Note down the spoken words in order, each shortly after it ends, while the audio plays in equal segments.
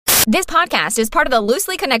This podcast is part of the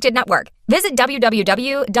Loosely Connected Network. Visit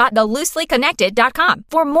www.thelooselyconnected.com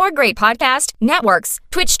for more great podcast networks,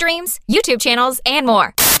 Twitch streams, YouTube channels, and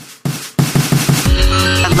more.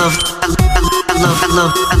 I love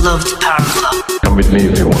Power Club. Come with me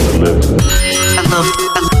if you want to live.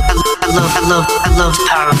 I love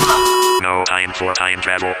Power Club. No time for time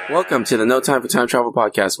travel. Welcome to the No Time for Time Travel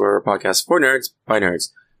podcast, where we're a podcast for nerds by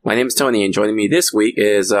nerds. My name is Tony, and joining me this week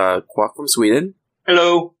is Quack from Sweden.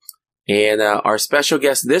 Hello. And our special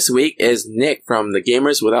guest this week is Nick from the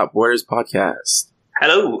Gamers Without Borders podcast.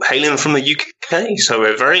 Hello, hailing from the UK, so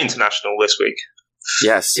we're very international this week.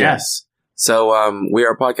 Yes. So we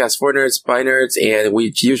are a podcast for nerds by nerds, and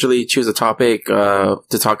we usually choose a topic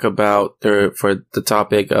to talk about for the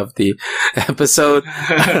topic of the episode.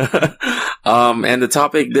 And the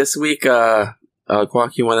topic this week, Quack,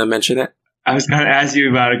 you want to mention it? I was going to ask you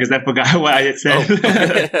about it because I forgot what I had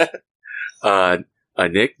said.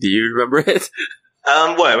 Nick, do you remember it?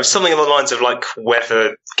 Well, it was something along the lines of like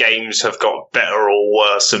whether games have got better or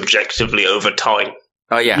worse objectively over time.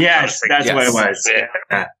 Oh yeah, yes, that's what it was.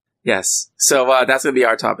 Yeah. Yes. So that's going to be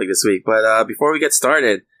our topic this week. But before we get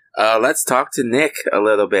started, let's talk to Nick a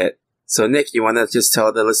little bit. So Nick, you want to just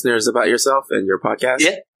tell the listeners about yourself and your podcast?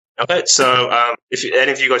 Yeah. Okay, so if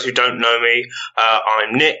any of you guys who don't know me,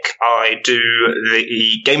 I'm Nick. I do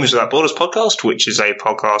the Gamers Without Borders podcast, which is a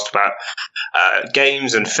podcast about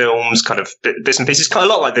games and films, kind of bits and pieces, kind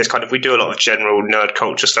of a lot like this. Kind of, we do a lot of general nerd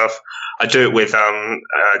culture stuff. I do it with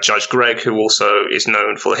Judge Greg, who also is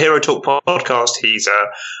known for the Hero Talk podcast. He's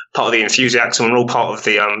part of the Enthusiasts, and we're all part of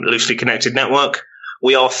the Loosely Connected network.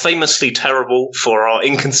 We are famously terrible for our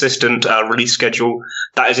inconsistent release schedule.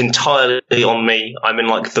 That is entirely on me. I'm in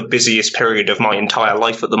like the busiest period of my entire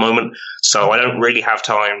life at the moment, so I don't really have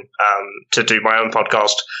time to do my own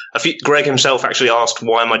podcast. Greg himself actually asked,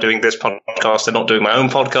 why am I doing this podcast and not doing my own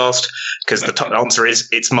podcast? Because the answer is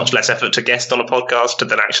it's much less effort to guest on a podcast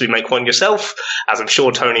than actually make one yourself, as I'm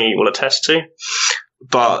sure Tony will attest to.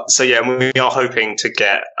 But, so yeah, we are hoping to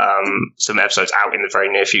get some episodes out in the very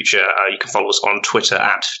near future. You can follow us on Twitter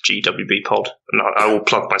at GWBpod. And I will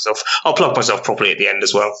plug myself. I'll plug myself properly at the end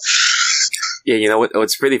as well. Yeah, you know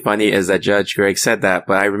what's pretty funny is that Judge Greg said that,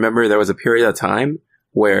 but I remember there was a period of time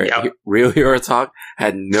where Real Hero Talk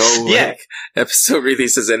had no episode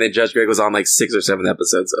releases, and then Judge Greg was on like 6 or 7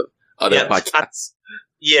 episodes of other podcasts.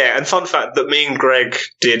 And fun fact that me and Greg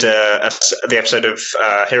did the episode of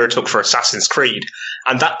Hero Talk for Assassin's Creed,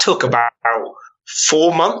 and that took about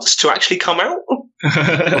 4 months to actually come out.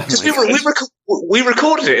 Because we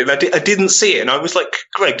recorded it, and I didn't see it, and I was like,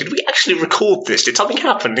 Greg, did we actually record this? Did something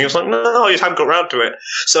happen? And he was like, no, I just haven't got around to it.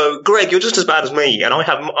 So, Greg, you're just as bad as me, and I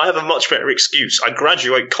have a much better excuse. I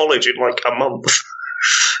graduate college in like a month.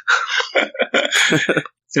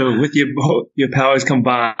 So, with your powers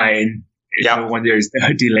combined, no wonder it's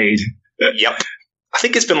delayed. Yep. I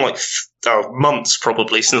think it's been like months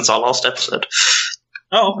probably since our last episode.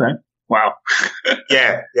 Oh, okay. Wow.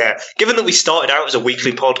 Yeah. Given that we started out as a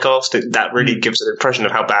weekly podcast, that really gives an impression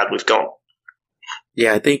of how bad we've got.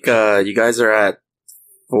 Yeah, I think you guys are at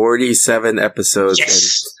 47 episodes. Yes. And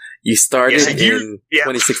you started in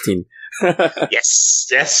 2016.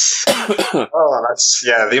 Yes. Oh, that's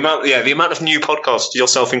the amount of new podcasts,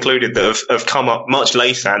 yourself included, that have come up much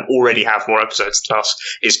later and already have more episodes than us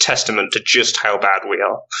is testament to just how bad we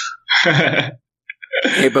are.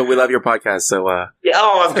 Hey, but we love your podcast, so I'm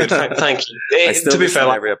good. Thank you. I still listen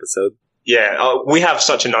to every episode. Yeah, we have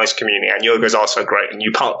such a nice community, and your guys are so great, and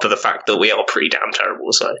you part for the fact that we are pretty damn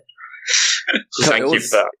terrible. So thank you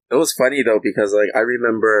for that. It was funny though, because like I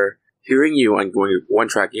remember hearing you on One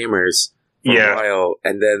Track Gamers for a while,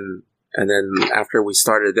 and then after we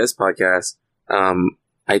started this podcast,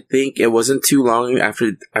 I think it wasn't too long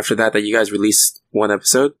after that you guys released one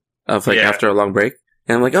episode of after a long break,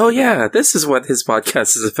 and I'm like, oh yeah, this is what his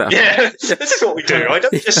podcast is about. Yeah, this is what we do. I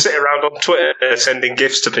don't just sit around on Twitter sending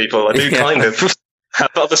gifts to people. I do kind of have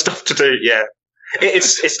other stuff to do. Yeah.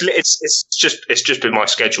 It's just been my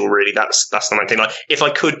schedule, really. That's the main thing. Like, if I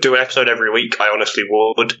could do an episode every week, I honestly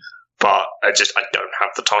would, but I don't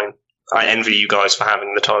have the time. I envy you guys for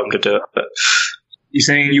having the time to do it. But you're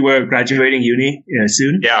saying you were graduating uni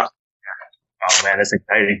soon? Yeah. Oh man, that's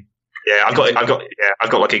exciting. Yeah, I've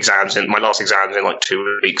got like exams in my last exams in like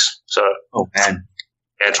 2 weeks. So. Oh man.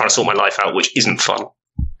 Yeah, trying to sort my life out, which isn't fun.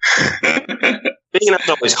 Being an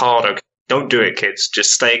adult is hard. Okay? Don't do it, kids.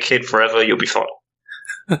 Just stay a kid forever. You'll be fine.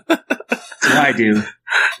 That's what I do.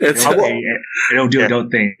 I don't do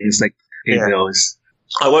adult things like pay bills.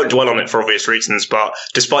 I won't dwell on it for obvious reasons, but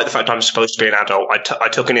despite the fact I'm supposed to be an adult, I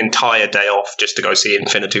took an entire day off just to go see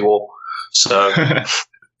Infinity War. So,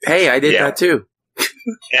 hey, I did that too.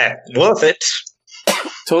 Yeah, worth it.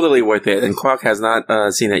 Totally worth it. And Quack has not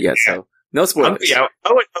seen it yet, so no spoilers. Of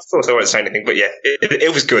course I won't say anything, but yeah,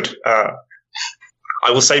 it was good. I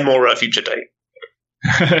will say more at a future date.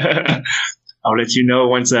 I'll let you know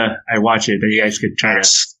once I watch it, then you guys could try to.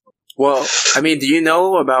 Well, I mean, do you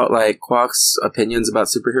know about like Quack's opinions about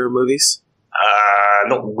superhero movies?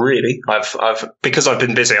 Not really. Because I've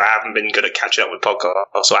been busy, I haven't been good at catching up with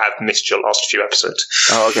podcasts, so I have missed your last few episodes.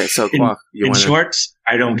 Oh, okay. So Quack, in short,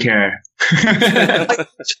 I don't care.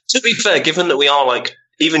 To be fair, given that we are like,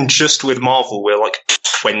 even just with Marvel, we're like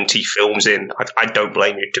 20 films in. I don't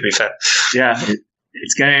blame you, to be fair. Yeah,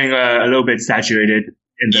 it's getting a little bit saturated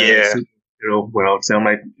in the superhero world, so I'm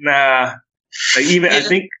like, nah. Like even I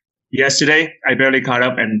think yesterday I barely caught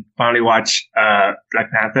up and finally watched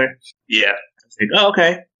Black Panther. Yeah. It's like, oh,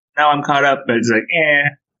 okay, now I'm caught up, but it's like,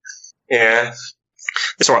 yeah.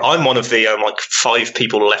 It's all right. I'm one of the 5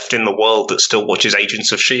 people left in the world that still watches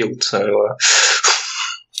Agents of S.H.I.E.L.D. So.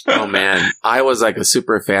 Oh man, I was like a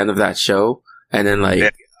super fan of that show, and then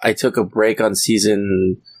I took a break on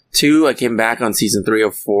season 2. I came back on season 3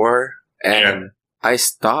 or 4, and I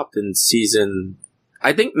stopped in season.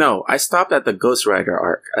 I stopped at the Ghost Rider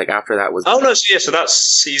arc. Like after that was. Oh no! So that's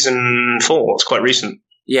season 4. It's quite recent.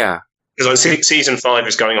 Yeah, because season 5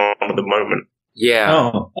 is going on at the moment. Yeah.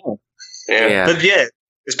 Oh. Yeah. But yeah,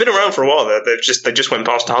 it's been around for a while. They just went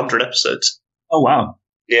past 100 episodes. Oh wow.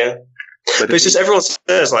 Yeah. But it's just everyone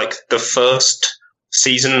says like the first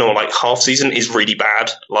season or like half season is really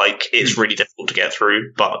bad. Like it's really difficult to get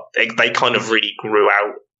through, but they kind of really grew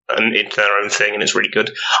out and into their own thing, and it's really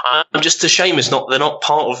good. I'm just ashamed they're not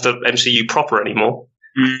part of the MCU proper anymore.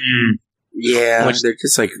 Mm-hmm. Yeah, they're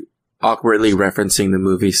just like awkwardly referencing the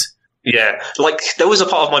movies. Yeah, like there was a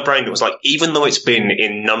part of my brain that was like, even though it's been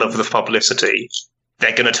in none of the publicity,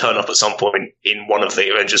 they're going to turn up at some point in one of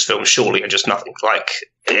the Avengers films, surely, and just nothing. Like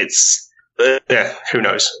it's. Who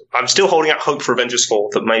knows? I'm still holding out hope for Avengers 4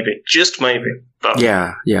 that maybe, just maybe. But,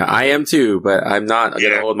 yeah, I am too, but I'm not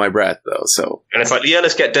going to hold my breath though. So, and it's like,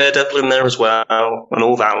 let's get Daredevil in there as well, and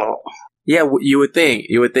all that lot. Yeah, you would think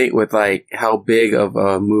with like how big of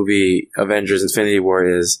a movie Avengers Infinity War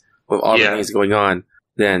is, with all the things going on,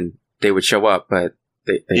 then they would show up, but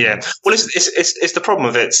they well, it's the problem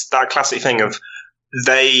of it. It's that classic thing of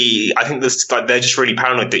I think they're just really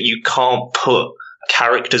paranoid that you can't put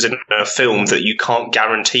characters in a film that you can't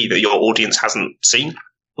guarantee that your audience hasn't seen.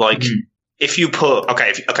 Like, if you put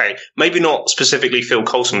maybe not specifically Phil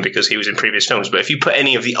Coulson because he was in previous films, but if you put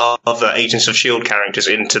any of the other Agents of S.H.I.E.L.D. characters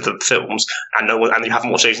into the films and you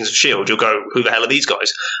haven't watched Agents of S.H.I.E.L.D., you'll go, who the hell are these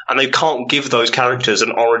guys? And they can't give those characters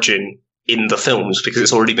an origin in the films because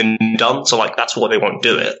it's already been done. So like that's why they won't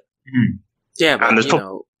do it. Yeah, but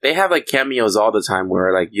they have like cameos all the time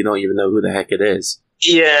where like you don't even know who the heck it is.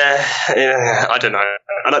 Yeah, I don't know.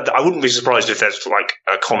 And I wouldn't be surprised if there's like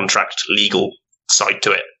a contract legal side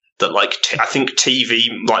to it. That like I think TV,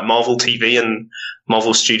 like Marvel TV and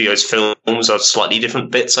Marvel Studios films are slightly different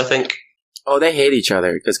bits, I think. Oh, they hate each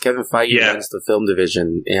other because Kevin Feige runs the film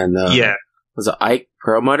division and was it Ike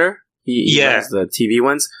Perlmutter? He runs the TV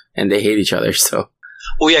ones, and they hate each other. So,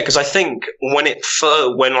 well, yeah, because I think when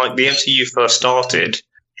like the MCU first started,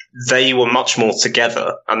 they were much more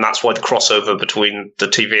together, and that's why the crossover between the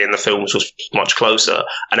TV and the films was much closer.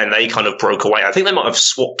 And then they kind of broke away. I think they might have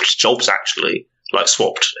swapped jobs actually, like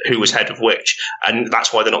swapped who was head of which, and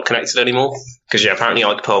that's why they're not connected anymore. Because apparently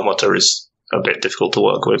Ike Perlmutter is a bit difficult to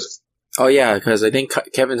work with. Oh yeah, because I think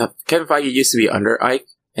Kevin Feige used to be under Ike,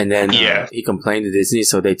 and then he complained to Disney,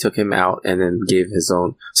 so they took him out and then gave his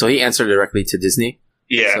own. So he answered directly to Disney.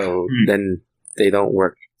 Yeah. So then they don't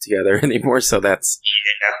work together anymore. So that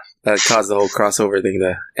caused the whole crossover thing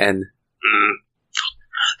to end.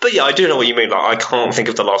 But yeah, I do know what you mean. Like, I can't think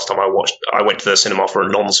of the last time I went to the cinema for a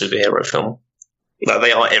non-superhero film. Like,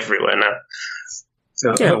 they are everywhere now.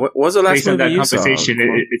 So, what was the last movie you saw? Based on that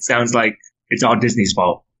conversation, it sounds like it's all Disney's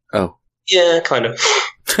fault. Oh. Yeah, kind of.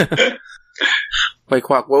 Wait,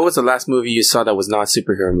 Quack, what was the last movie you saw that was not a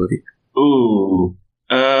superhero movie? Ooh.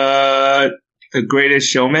 The Greatest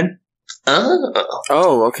Showman.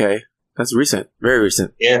 Oh, okay. That's recent. Very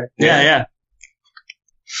recent. Yeah. I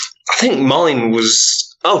think mine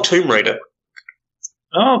was Tomb Raider.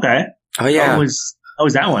 Oh, okay. Oh, yeah. How was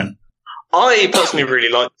that one? I personally really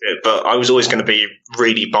liked it, but I was always going to be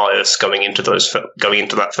really biased going into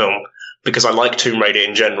that film because I like Tomb Raider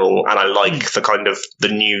in general, and I like the kind of the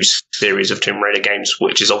new series of Tomb Raider games,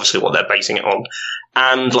 which is obviously what they're basing it on.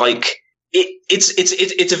 And like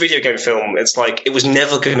it's a video game film. It's like it was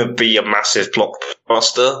never going to be a massive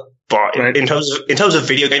blockbuster, but in terms of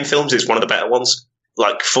video game films, it's one of the better ones.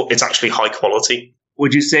 Like it's actually high quality.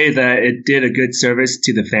 would you say that it did a good service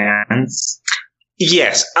to the fans?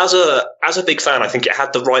 Yes, as a big fan, I think it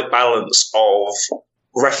had the right balance of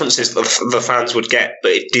references that the fans would get,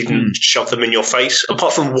 but it didn't shove them in your face.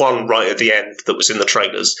 Apart from one right at the end that was in the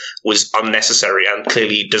trailers, was unnecessary and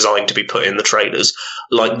clearly designed to be put in the trailers.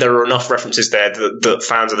 Like, there are enough references there that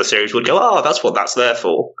fans of the series would go, "Oh, that's what that's there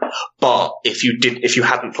for." But if you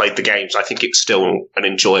hadn't played the games, I think it's still an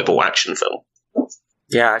enjoyable action film.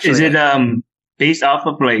 Yeah, actually, is it based off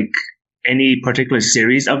of like any particular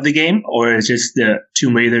series of the game, or is it just the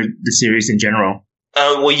Tomb Raider, the series in general?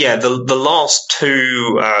 Well, yeah, the last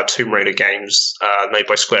two Tomb Raider games made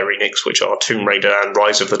by Square Enix, which are Tomb Raider and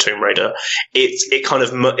Rise of the Tomb Raider,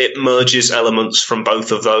 it merges elements from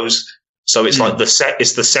both of those. So it's like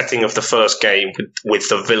it's the setting of the first game with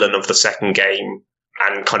the villain of the second game,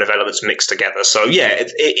 and kind of elements mixed together. So yeah,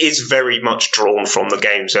 it is very much drawn from the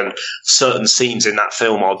games, and certain scenes in that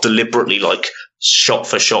film are deliberately like shot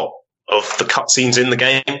for shot of the cutscenes in the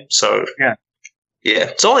game. So yeah.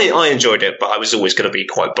 Yeah, so I enjoyed it, but I was always going to be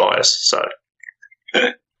quite biased, so.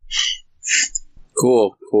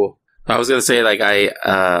 Cool. I was going to say, like,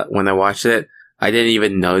 when I watched it, I didn't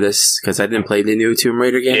even notice, because I didn't play the new Tomb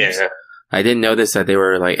Raider games. Yeah. I didn't notice that they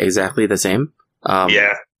were, like, exactly the same.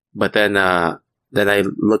 Yeah. But then I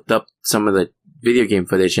looked up some of the video game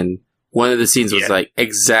footage, and one of the scenes was, like,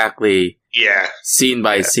 exactly scene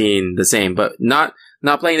by scene the same. But not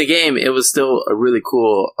playing the game, it was still a really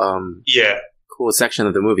cool, cool section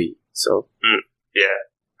of the movie. So yeah,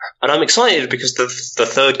 and I'm excited because the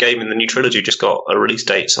third game in the new trilogy just got a release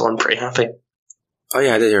date, so I'm pretty happy. Oh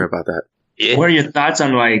yeah, I did hear about that. Yeah. What are your thoughts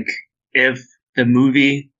on like if the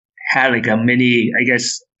movie had like a mini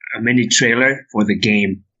trailer for the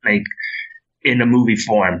game, like in a movie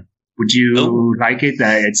form? Would you like it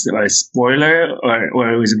that it's a spoiler,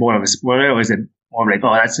 or is it more of a spoiler, or is it more like,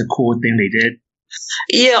 oh, that's a cool thing they did?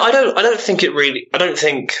 Yeah, I don't think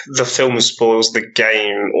the film spoils the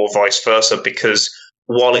game or vice versa, because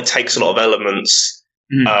while it takes a lot of elements,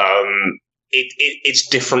 it's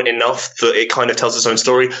different enough that it kind of tells its own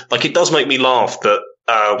story. Like, it does make me laugh that,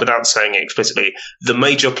 without saying it explicitly, the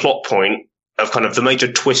major plot point of kind of the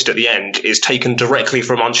major twist at the end is taken directly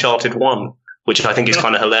from Uncharted 1, which I think is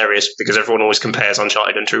kind of hilarious because everyone always compares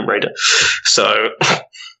Uncharted and Tomb Raider. So,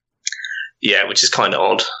 yeah, which is kind of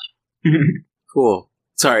odd. Cool.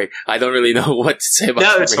 Sorry, I don't really know what to say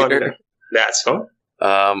about Tomb Raider. Fine. That's fine.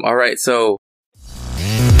 All right, so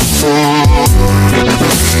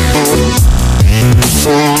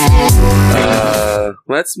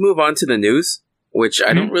let's move on to the news, which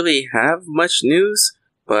I don't really have much news,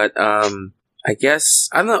 but I guess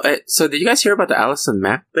I don't know. So, did you guys hear about the Allison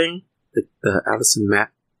Mack thing? The Allison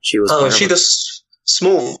Mack. She was. Oh, she the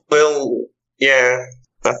small Will. Yeah.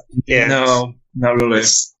 Yeah. No, not really.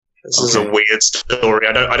 This is a weird story.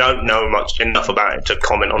 I don't know enough about it to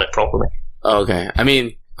comment on it properly. Okay. I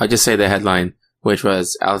mean, I'll just say the headline, which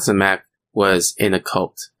was Allison Mack was in a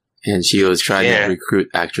cult, and she was trying to recruit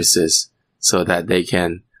actresses so that they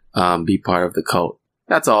can be part of the cult.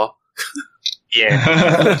 That's all.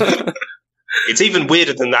 Yeah. It's even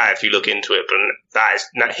weirder than that if you look into it,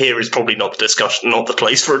 but here is probably not the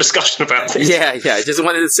place for a discussion about this. Yeah. I just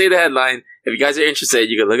wanted to say the headline. If you guys are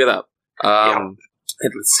interested, you can look it up.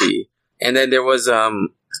 Let's see. And then there was,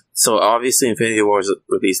 so obviously Infinity War was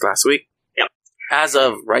released last week. Yep. As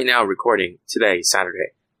of right now, recording today,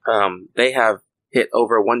 Saturday, they have hit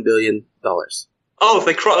over $1 billion. Oh, have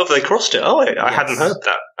they crossed it? Oh, I hadn't heard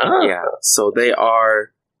that. Oh. Yeah. So they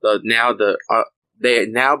are they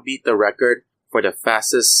now beat the record for the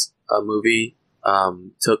fastest movie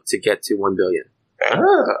took to get to 1 billion.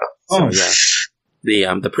 Oh. So,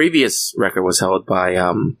 yeah. The previous record was held by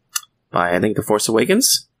I think The Force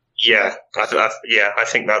Awakens. Yeah, I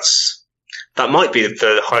think that might be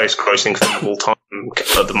the highest grossing film of all time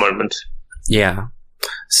at the moment. Yeah.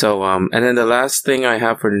 So, and then the last thing I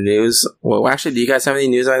have for the news. Well, actually, do you guys have any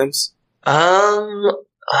news items?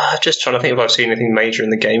 Just trying to think if I've seen anything major in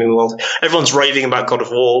the gaming world. Everyone's raving about God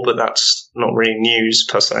of War, but that's not really news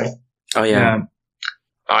per se. Oh yeah.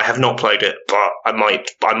 I have not played it, but I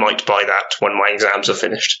might buy that when my exams are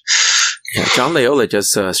finished. Yeah, John Layola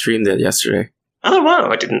just streamed it yesterday. Oh wow!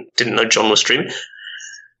 I didn't know John was streaming.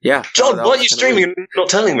 Yeah, John, why are you streaming and not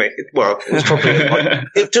telling me? Well, it was probably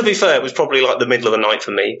to be fair, it was probably like the middle of the night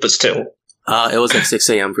for me, but still. It was like 6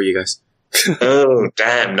 a.m. for you guys. Oh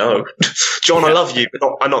damn! No, John, I love you,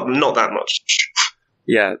 but not that much.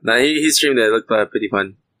 Yeah, no, he streamed it. It looked pretty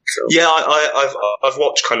fun. So. Yeah, I've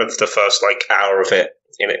watched kind of the first like hour of it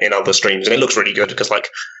in other streams, and it looks really good because like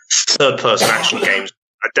third-person action games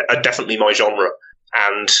are definitely my genre,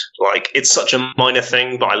 and like it's such a minor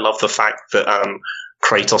thing, but I love the fact that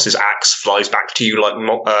Kratos' axe flies back to you like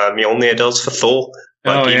Mjolnir does for Thor.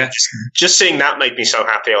 Just seeing that made me so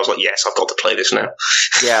happy. I was like, yes, I've got to play this now.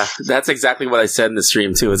 Yeah, that's exactly what I said in the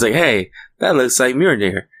stream too. It's like, hey, that looks like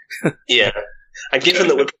Mjolnir. Yeah. And given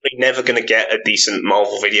that we're probably never going to get a decent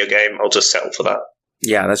Marvel video game, I'll just settle for that.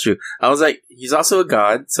 Yeah, that's true. I was like, he's also a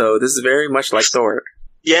god, so this is very much like Thor.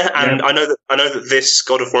 Yeah, and I know that this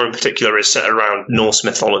God of War in particular is set around Norse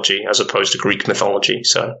mythology as opposed to Greek mythology.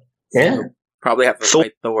 So yeah, probably have to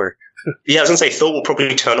fight Thor. Yeah, I was going to say Thor will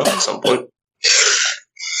probably turn up at some point.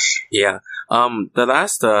 Yeah. The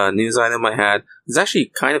last news item I had is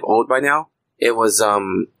actually kind of old by now. It was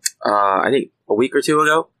I think a week or two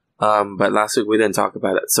ago. But last week we didn't talk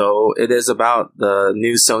about it. So it is about the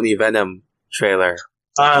new Sony Venom trailer.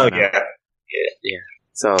 Oh yeah.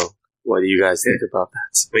 So what do you guys think about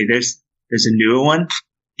that? Wait, there's a newer one?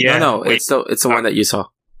 Yeah. No, it's the one that you saw.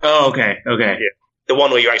 Oh, okay. Yeah. The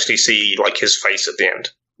one where you actually see like his face at the end.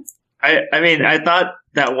 I mean, I thought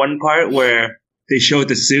that one part where they showed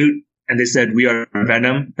the suit and they said, "We are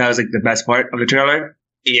Venom," that was like the best part of the trailer.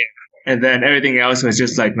 Yeah. And then everything else was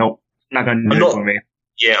just like, nope, not gonna do it for me.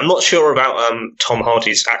 Yeah, I'm not sure about Tom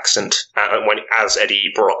Hardy's accent as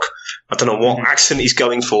Eddie Brock. I don't know what accent he's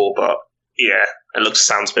going for, but yeah,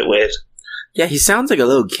 sounds a bit weird. Yeah, he sounds like a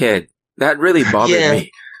little kid. That really bothered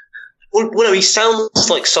me. Well, no, he sounds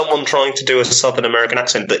like someone trying to do a Southern American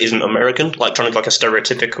accent that isn't American, like trying to do like a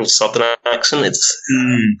stereotypical Southern accent. It's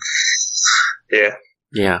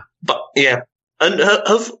yeah, but yeah. And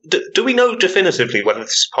do we know definitively whether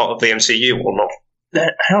this is part of the MCU or not?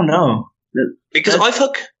 I don't know. Because I've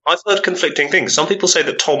heard conflicting things. Some people say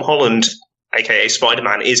that Tom Holland, aka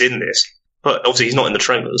Spider-Man, is in this, but obviously he's not in the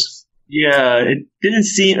trailers. Yeah, it didn't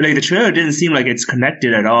seem like the trailer didn't seem like it's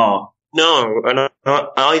connected at all. No, and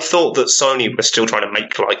I thought that Sony was still trying to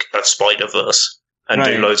make like a Spider-Verse and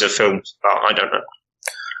do loads of films. I don't know.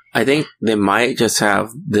 I think they might just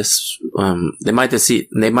have this. They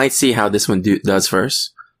might see how this one does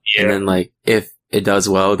first, and then like if it does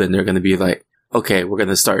well, then they're going to be like, okay, we're going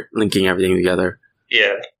to start linking everything together.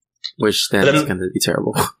 Yeah, which then is going to be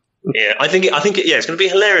terrible. Yeah, I think it's going to be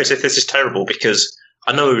hilarious if this is terrible because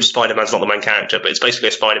I know Spider-Man's not the main character, but it's basically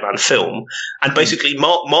a Spider-Man film, and basically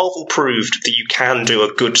Marvel proved that you can do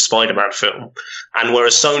a good Spider-Man film, and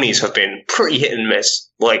whereas Sony's have been pretty hit and miss,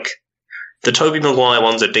 like. The Tobey Maguire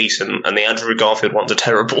ones are decent, and the Andrew Garfield ones are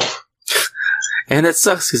terrible. And it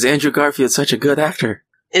sucks, because Andrew Garfield's such a good actor.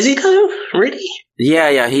 Is he though? Really?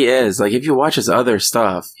 Yeah, he is. Like, if you watch his other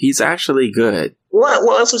stuff, he's actually good. What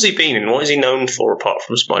else has he been in? What is he known for, apart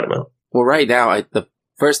from Spider-Man? Well, right now, the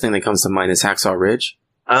first thing that comes to mind is Hacksaw Ridge.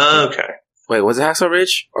 Okay. Wait, was it Hacksaw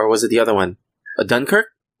Ridge? Or was it the other one? Dunkirk?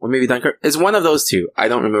 Or maybe Dunkirk? It's one of those two. I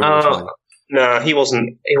don't remember which one. No, he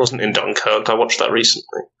wasn't in Dunkirk. I watched that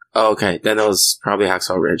recently. Oh, okay. Then it was probably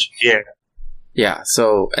Hacksaw Ridge. Yeah. Yeah,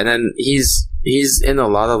 so, and then he's in a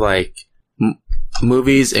lot of, like,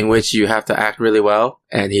 movies in which you have to act really well,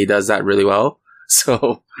 and he does that really well.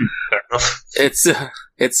 So, fair enough.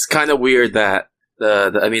 It's kind of weird that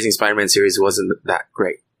the Amazing Spider-Man series wasn't that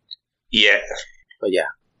great. Yeah. But yeah.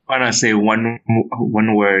 Why not say one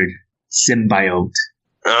word? Symbiote.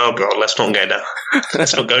 Oh god, let's not go down.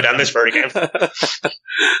 Let's not go down this road again.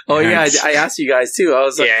 Oh yeah, I asked you guys too. I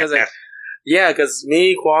was like, because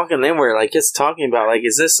me, Kwok, and them were like just talking about like,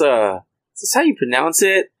 is this how you pronounce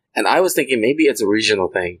it? And I was thinking maybe it's a regional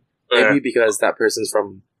thing, maybe because that person's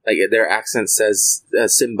from like their accent says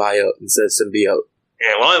symbiote instead of symbiote.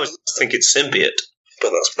 Yeah, well, I always think it's symbiote,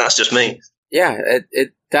 but that's just me. Yeah,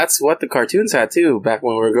 that's what the cartoons had too back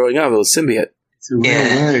when we were growing up. It was symbiote. It's a real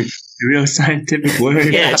word. A real scientific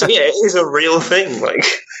word. Yeah, it is a real thing. Like,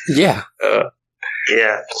 yeah,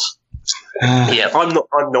 yeah. I'm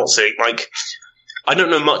not seeing like. I don't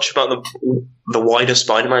know much about the wider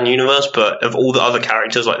Spider-Man universe, but of all the other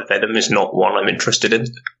characters, like Venom is not one I'm interested in.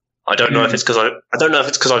 I don't know if it's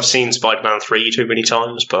because I've seen Spider-Man 3 too many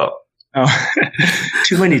times, but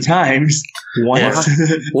too many times. Once.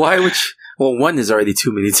 Yeah. Why would you? Well, one is already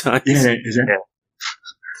too many times. Yeah, is it?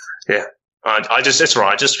 Yeah. It's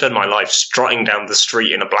right. I just spend my life strutting down the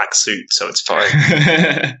street in a black suit, so it's fine.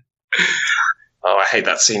 Oh, I hate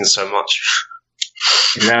that scene so much.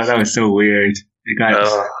 That was so weird.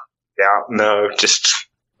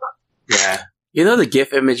 Yeah. You know the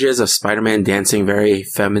GIF images of Spider-Man dancing very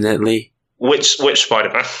femininely? Which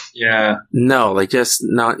Spider-Man? Yeah. No, like just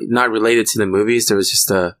not related to the movies. There was just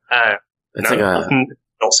a. I've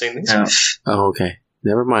not seen these. No. Oh, okay.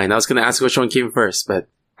 Never mind. I was going to ask which one came first, but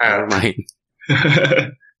never mind.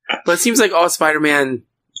 But it seems like all Spider-Man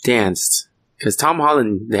danced because Tom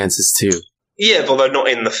Holland dances too. Yeah, but they're not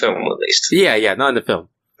in the film, at least. Yeah, not in the film.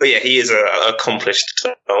 But yeah, he is an accomplished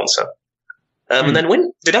dancer. And then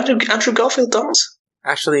did Andrew Garfield dance?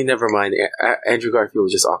 Actually, never mind. Andrew Garfield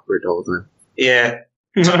was just awkward all the time. Yeah.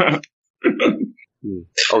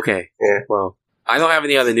 Okay. Yeah. Well, I don't have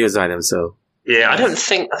any other news items, so. Yeah, I don't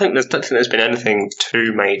think there's been anything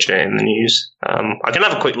too major in the news. I can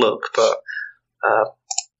have a quick look, but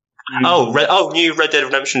new Red Dead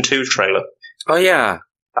Redemption 2 trailer. Oh yeah,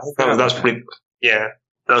 I think that's pretty. Yeah,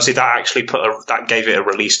 no, see, that actually that gave it a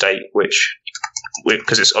release date, which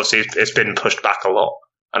because it's been pushed back a lot,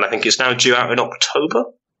 and I think it's now due out in October.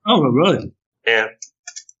 Oh, really? Yeah,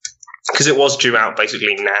 because it was due out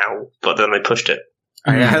basically now, but then they pushed it.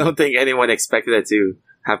 I don't think anyone expected it to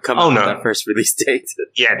have come out with that first release date.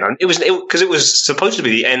 Yeah, no, it was supposed to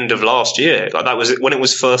be the end of last year. Like that was when it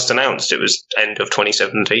was first announced. It was end of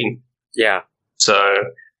 2017. Yeah. So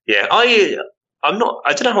yeah, I don't know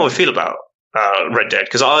how I feel about Red Dead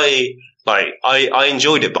because I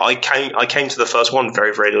enjoyed it, but I came to the first one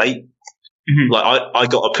very, very late. Mm-hmm. Like I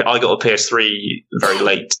got a PS3 very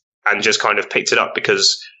late and just kind of picked it up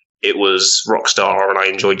because it was Rockstar and I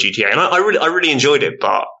enjoyed GTA and I really enjoyed it,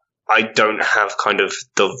 but I don't have I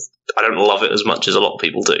don't love it as much as a lot of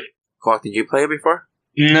people do. Clark, did you play it before?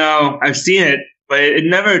 No, I've seen it, but it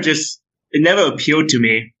never appealed to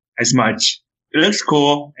me as much. It looks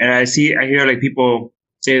cool, and I hear like people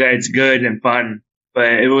say that it's good and fun, but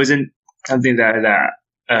it wasn't something that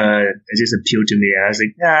just appealed to me. And I was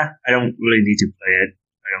like, I don't really need to play it.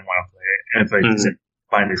 I don't want to play it. And if I just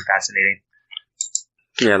find it fascinating.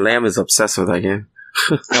 Yeah, Lamb is obsessed with that game.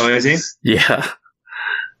 Oh, is he? Yeah.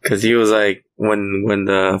 Because he was like, when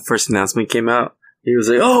the first announcement came out, he was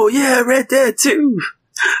like, oh yeah, Red Dead 2!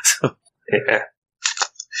 So. Yeah.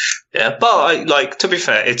 Yeah, but to be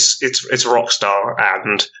fair, it's Rockstar,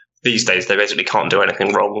 and these days they basically can't do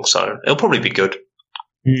anything wrong, so it'll probably be good.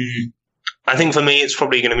 I think for me, it's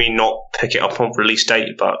probably going to be not pick it up on release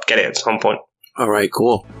date, but get it at some point. Alright,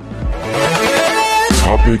 cool.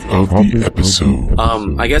 Topic of the episode.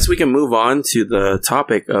 I guess we can move on to the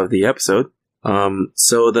topic of the episode.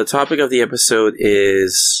 So the topic of the episode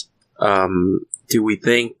is, do we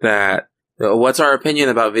think that, what's our opinion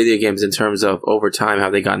about video games in terms of over time,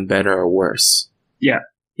 have they gotten better or worse? Yeah.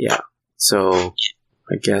 Yeah. So,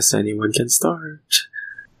 I guess anyone can start.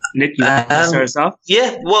 Nick, you want to start us off?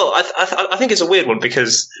 Yeah, well, I think it's a weird one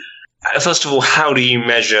because, first of all, how do you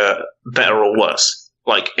measure better or worse?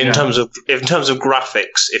 Like, in terms of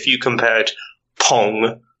graphics, if you compared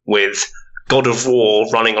Pong with God of War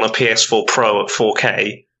running on a PS4 Pro at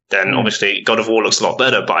 4K, then obviously God of War looks a lot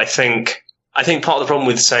better. But I think part of the problem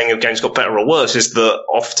with saying if games got better or worse is that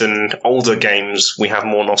often older games we have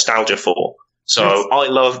more nostalgia for. So I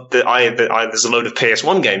love there's a load of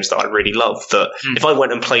PS1 games that I really love that if I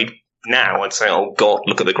went and played now, I'd say, oh God,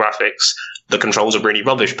 look at the graphics. The controls are really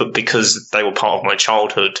rubbish, but because they were part of my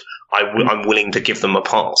childhood, I'm willing to give them a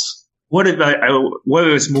pass. What if it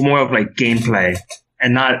was more of like gameplay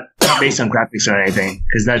and not based on graphics or anything?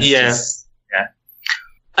 Because that's just.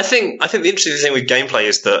 I think the interesting thing with gameplay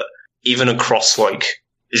is that even across like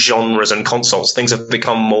genres and consoles, things have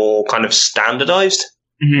become more kind of standardized.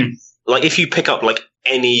 Mm-hmm. Like if you pick up like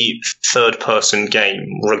any third-person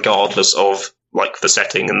game, regardless of like the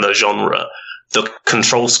setting and the genre, the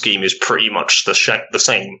control scheme is pretty much the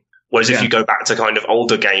same. Whereas if you go back to kind of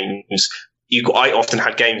older games, I often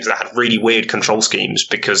had games that had really weird control schemes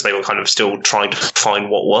because they were kind of still trying to find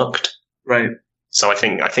what worked. Right. So I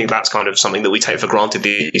think that's kind of something that we take for granted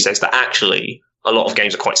these days, that actually a lot of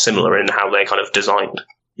games are quite similar in how they're kind of designed.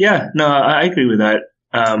 Yeah, no, I agree with that.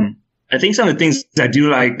 I think some of the things I do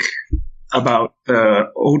like about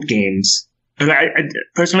the old games,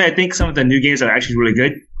 personally, I think some of the new games are actually really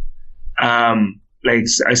good. Like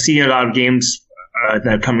I see a lot of games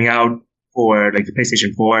that are coming out for like the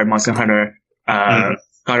PlayStation 4, Monster Hunter, God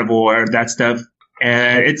of War, that stuff,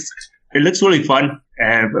 and it looks really fun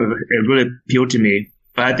and it really appealed to me.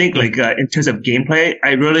 But I think like in terms of gameplay,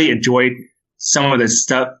 I really enjoyed some of the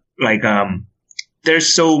stuff. Like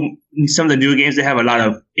there's some of the new games that have a lot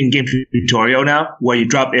of in-game tutorial now, where you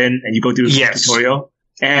drop in and you go through the tutorial.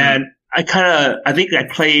 And I think I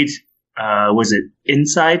played was it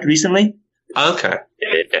Inside recently? Okay.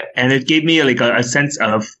 And it gave me like a sense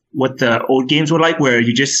of what the old games were like, where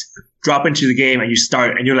you just drop into the game and you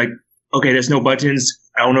start and you're like, okay, there's no buttons.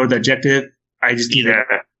 I don't know the objective. I just need to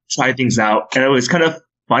try things out. And it was kind of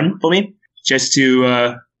fun for me just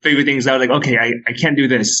to figure things out. Like, okay, I can't do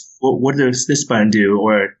this. What does this button do?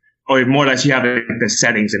 Or more or less you have the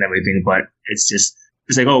settings and everything, but it's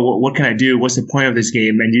like, oh, what can I do? What's the point of this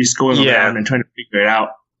game? And you just go around and trying to figure it out.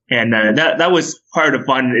 And that was part of the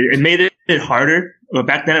fun. It made it harder. Well,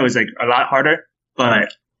 back then it was like a lot harder, but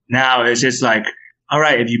Now it's just like, all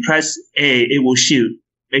right, if you press A, it will shoot.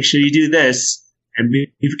 Make sure you do this, and be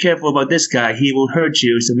careful about this guy. He will hurt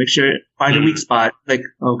you, so make sure find a weak spot. Like,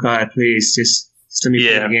 oh god, please, just let me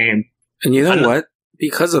play the game. And you know what?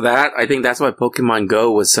 Because of that, I think that's why Pokemon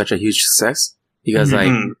Go was such a huge success. Because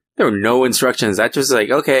like there were no instructions. That just like,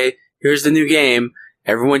 okay, here's the new game.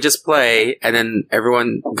 Everyone just play, and then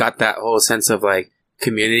everyone got that whole sense of like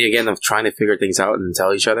community again of trying to figure things out and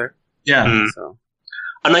tell each other. Yeah. So.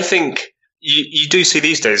 And I think you do see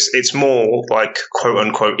these days, it's more like quote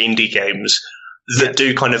unquote indie games that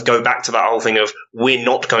do kind of go back to that whole thing of, we're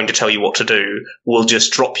not going to tell you what to do. We'll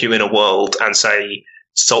just drop you in a world and say,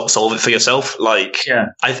 solve it for yourself. Like,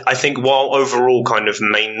 I think while overall kind of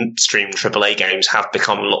mainstream AAA games have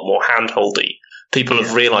become a lot more handholdy, people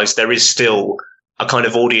have realized there is still a kind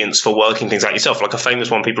of audience for working things out yourself. Like a famous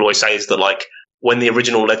one people always say is that like when the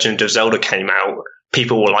original Legend of Zelda came out,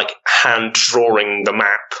 people were like hand drawing the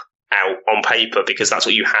map out on paper because that's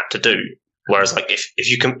what you had to do. Whereas like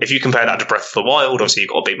if you compare that to Breath of the Wild, obviously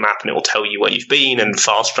you've got a big map and it will tell you where you've been and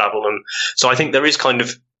fast travel, and so I think there is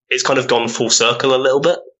it's kind of gone full circle a little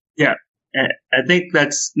bit. Yeah, I think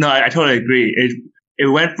I totally agree. It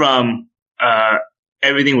went from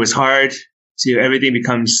everything was hard to everything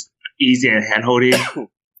becomes easy and handholdy,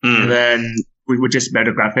 and then with just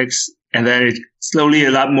better graphics, and then slowly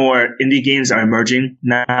a lot more indie games are emerging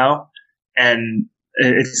now, and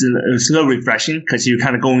it's a little refreshing because you're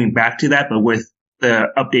kind of going back to that, but with the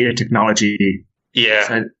updated technology.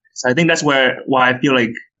 Yeah. So I think that's why I feel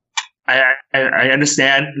like I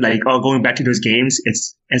understand like going back to those games.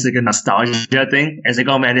 It's like a nostalgia thing. It's like,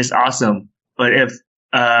 oh man, it's awesome. But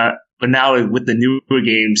but now like, with the newer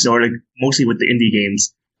games or like mostly with the indie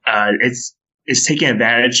games, it's taking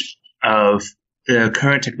advantage of the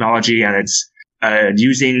current technology, and it's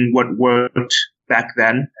using what worked back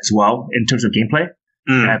then as well in terms of gameplay.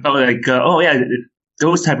 And I felt like,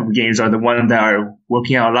 those type of games are the ones that are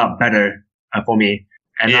working out a lot better for me,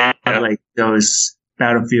 and not like those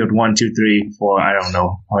Battlefield 1, 2, 3, 4. I don't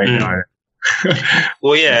know how they are.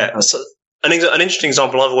 Well, yeah. So an interesting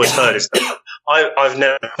example I've always heard is that I've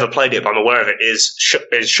never played it, but I'm aware of it. Is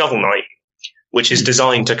Shovel Knight, which is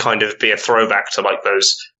designed to kind of be a throwback to like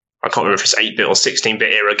those. I can't remember if it's 8-bit or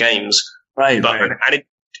 16-bit era games, right?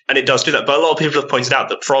 And it does do that. But a lot of people have pointed out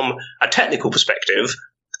that from a technical perspective,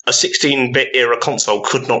 a 16-bit era console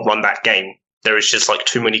could not run that game. There is just like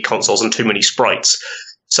too many consoles and too many sprites.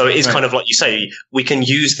 So it is kind of like you say, we can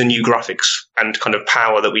use the new graphics and kind of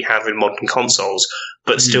power that we have in modern consoles,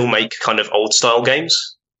 but still make kind of old style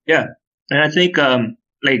games. Yeah. And I think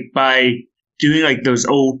like by doing like those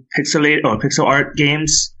old pixel art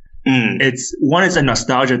games, it's a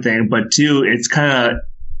nostalgia thing, but two, it's kind of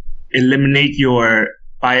eliminate your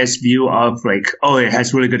biased view of like, oh, it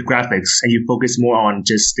has really good graphics, and you focus more on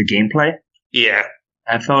just the gameplay. Yeah.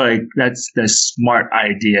 I felt like that's the smart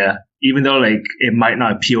idea, even though like it might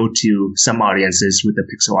not appeal to some audiences with the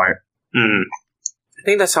pixel art. I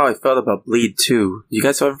think that's how I felt about Bleed 2. You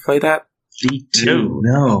guys ever play that? Bleed 2?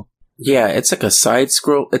 No. Yeah, it's like a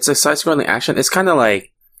side-scrolling action. It's kind of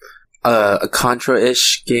like a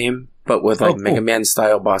Contra-ish game, but with like Mega Man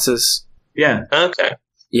style bosses. Yeah. Okay.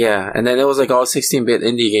 Yeah, and then it was like all 16-bit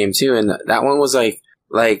indie game too, and that one was like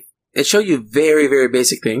it showed you very, very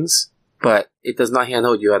basic things, but it does not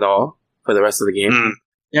handhold you at all for the rest of the game.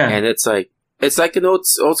 Yeah, and it's like an old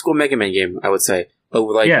school Mega Man game, I would say, but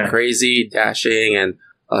with like crazy dashing and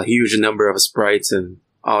a huge number of sprites and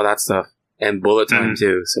all that stuff, and bullet time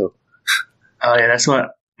too. So, oh yeah, that's what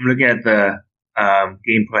I'm looking at the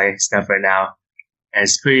gameplay stuff right now, and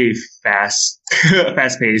it's pretty fast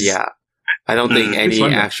paced. Yeah. I don't think any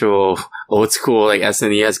actual old school like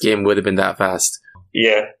SNES game would have been that fast.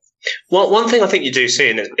 Yeah. Well, one thing I think you do see,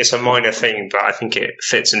 and it's a minor thing, but I think it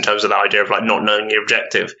fits in terms of the idea of like not knowing your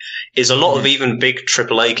objective, is a lot of even big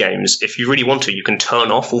AAA games, if you really want to, you can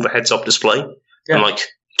turn off all the heads-up display and like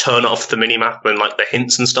turn off the minimap and like the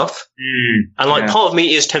hints and stuff. And like part of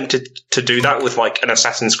me is tempted to do that with like an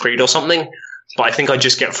Assassin's Creed or something, but I think I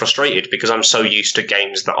just get frustrated because I'm so used to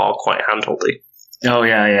games that are quite handholdy. Oh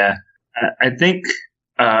yeah. I think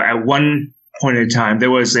at one point in time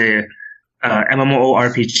there was a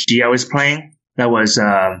MMORPG I was playing that was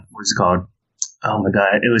what's it called? Oh my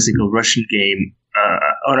god, it was like a Russian game.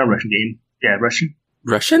 Not Russian game. Yeah, Russian.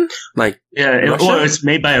 Russian? Like it's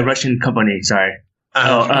made by a Russian company. Sorry.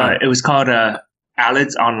 It was called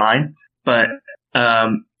Alids Online. But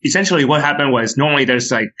essentially, what happened was normally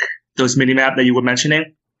there's like those minimap that you were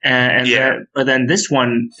mentioning. But then this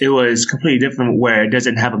one, it was completely different where it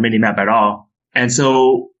doesn't have a minimap at all. And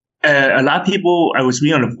so a lot of people, I was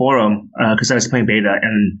reading on the forum because I was playing beta,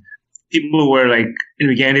 and people were like, in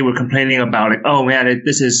the beginning, they were complaining about like, oh man,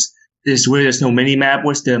 this is where there's no mini map.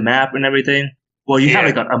 What's the map and everything? Well, you have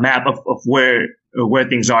like a map of where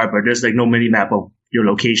things are, but there's like no mini map of your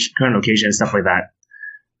location, current location and stuff like that.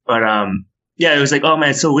 But, yeah, it was like, oh man,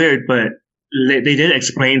 it's so weird. But they did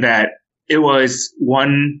explain that it was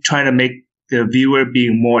one trying to make the viewer be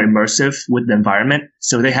more immersive with the environment.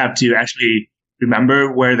 So they have to actually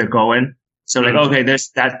remember where they're going. So like, okay, there's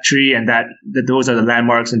that tree and those are the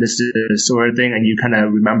landmarks and this is the sort of thing. And you kind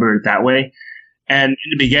of remember it that way. And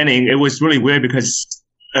in the beginning, it was really weird because,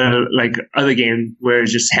 like other game where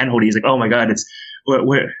it's just handholding, it's like, oh my God,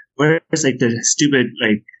 where's like the stupid,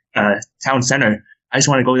 like, town center? I just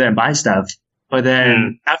want to go there and buy stuff. But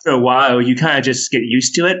then after a while, you kind of just get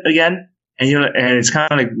used to it again. And and it's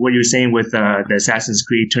kind of like what you were saying with, the Assassin's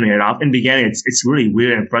Creed turning it off. In the beginning, it's really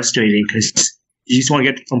weird and frustrating because you just want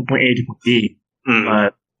to get from point A to point B.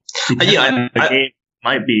 But the game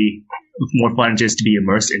might be more fun just to be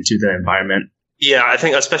immersed into the environment. Yeah, I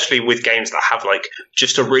think especially with games that have like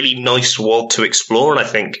just a really nice world to explore, and I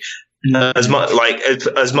think as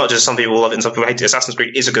much as some people love it and some people hate it, Assassin's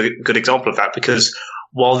Creed is a good example of that, because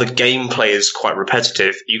while the gameplay is quite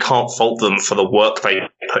repetitive, you can't fault them for the work they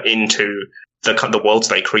put into the worlds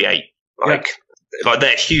they create. Like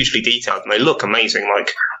they're hugely detailed and they look amazing.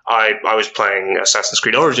 Like I was playing Assassin's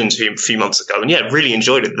Creed Origins a few months ago, and yeah, really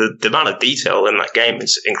enjoyed it. The amount of detail in that game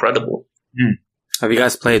is incredible. Have you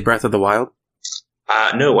guys played Breath of the Wild?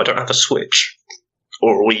 No, I don't have a Switch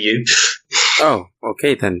or a Wii U. Oh,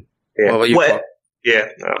 okay then. Yeah.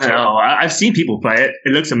 No, I've seen people play it.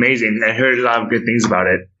 It looks amazing. I heard a lot of good things about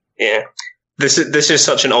it. Yeah. This is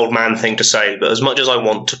such an old man thing to say, but as much as I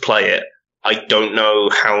want to play it, I don't know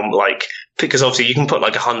how, because obviously you can put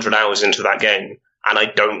 100 hours into that game, and I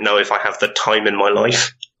don't know if I have the time in my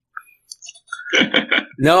life.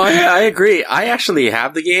 No, I agree. I actually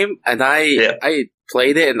have the game, and I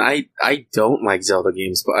played it, and I don't like Zelda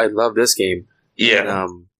games, but I love this game. Yeah.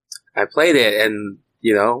 And, I played it, and,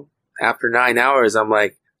 after 9 hours, I'm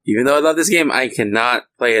like, even though I love this game, I cannot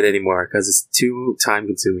play it anymore because it's too time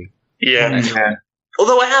consuming. Yeah.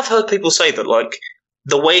 Although I have heard people say that,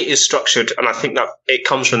 the way it is structured, and I think that it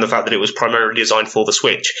comes from the fact that it was primarily designed for the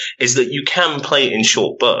Switch, is that you can play it in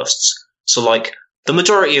short bursts. So, the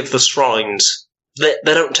majority of the shrines, they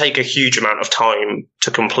don't take a huge amount of time to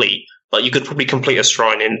complete. You could probably complete a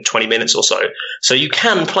shrine in 20 minutes or so. So you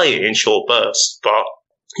can play it in short bursts, but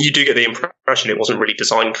you do get the impression it wasn't really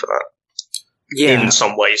designed for that. Yeah. In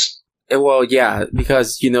some ways. Well, yeah,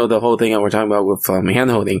 because, the whole thing that we're talking about with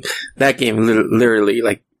hand-holding, that game literally,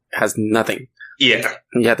 has nothing. Yeah.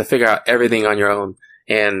 You have to figure out everything on your own.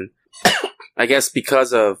 And I guess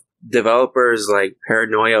because of developers,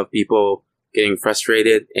 paranoia of people getting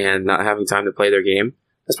frustrated and not having time to play their game,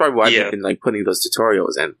 that's probably why they've been, putting those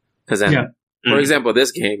tutorials in. Because then, for example,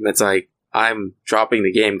 this game, it's I'm dropping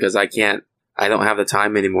the game because I don't have the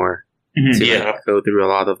time anymore to go through a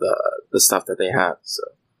lot of the stuff that they have. So,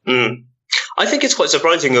 I think it's quite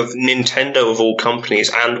surprising of Nintendo, of all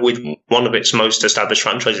companies, and with one of its most established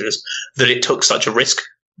franchises, that it took such a risk,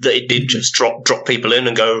 that it did just drop people in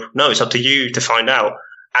and go, no, it's up to you to find out.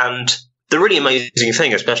 And the really amazing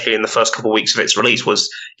thing, especially in the first couple of weeks of its release, was,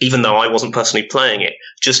 even though I wasn't personally playing it,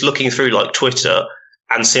 just looking through Twitter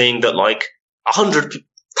and seeing that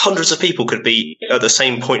hundreds of people could be at the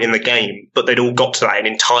same point in the game, but they'd all got to that in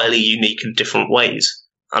entirely unique and different ways.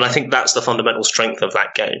 And I think that's the fundamental strength of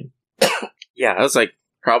that game. Yeah, I was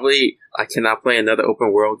probably I cannot play another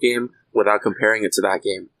open world game without comparing it to that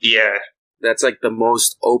game. Yeah. That's the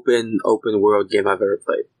most open world game I've ever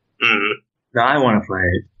played. Now I want to play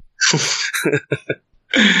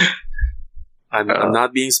it. I'm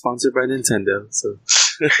not being sponsored by Nintendo, so...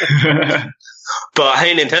 But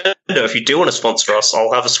hey, Nintendo, if you do want to sponsor us,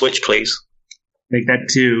 I'll have a Switch, please. Make that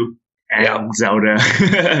 2 and Zelda.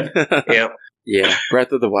 Yeah,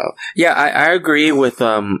 Breath of the Wild. Yeah, I agree with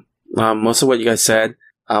most of what you guys said.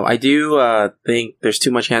 I do think there's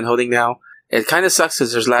too much hand-holding now. It kind of sucks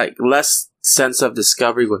because there's less sense of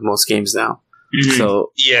discovery with most games now.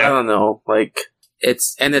 So, I don't know.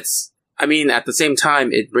 I mean, at the same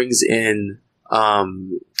time, it brings in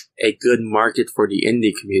a good market for the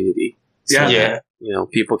indie community. So that,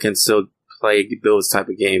 people can still play those type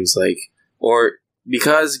of games, or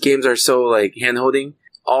because games are so hand-holding,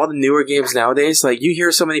 all the newer games nowadays, you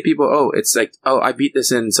hear so many people, I beat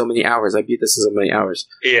this in so many hours.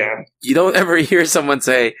 Yeah. You don't ever hear someone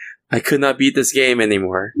say, I could not beat this game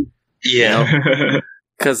anymore. Yeah.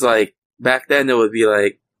 Because back then it would be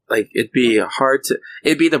it'd be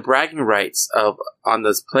the bragging rights on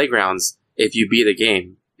those playgrounds if you beat a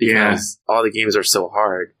game, because all the games are so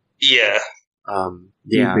hard. Yeah.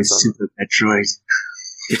 Yeah, the Super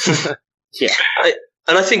Metroid. yeah.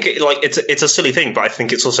 I think it's a silly thing, but I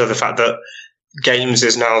think it's also the fact that games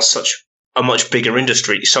is now such a much bigger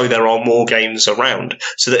industry, so there are more games around.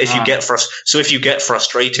 So that if you get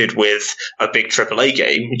frustrated with a big AAA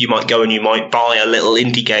game, you might go and you might buy a little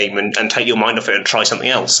indie game and take your mind off it and try something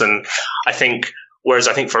else. And I think, whereas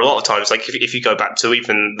I think for a lot of times, like if you go back to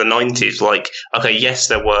even the 90s, like, okay, yes,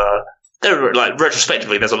 there were like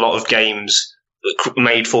retrospectively, there's a lot of games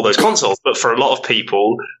made for those consoles, but for a lot of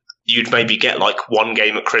people, you'd maybe get like one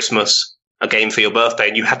game at Christmas, a game for your birthday,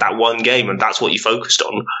 and you had that one game and that's what you focused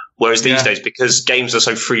on. Whereas these days, because games are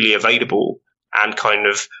so freely available and kind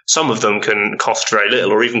of some of them can cost very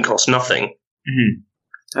little or even cost nothing. Mm-hmm.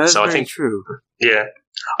 That's so very I think, true. Yeah.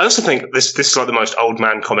 I also think this is like the most old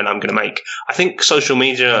man comment I'm going to make. I think social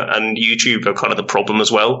media and YouTube are kind of the problem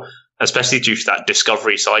as well, especially due to that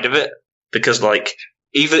discovery side of it. Because like,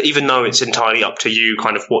 even though it's entirely up to you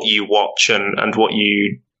kind of what you watch and what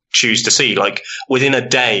you choose to see, like within a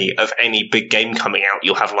day of any big game coming out,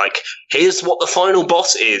 you'll have like, here's what the final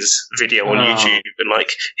boss is video on YouTube, and like,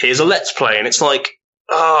 here's a let's play, and it's like,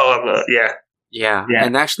 yeah.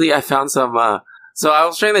 And actually I found some so I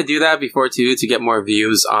was trying to do that before too, to get more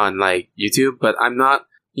views on like YouTube, but I'm not,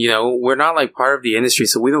 we're not like part of the industry,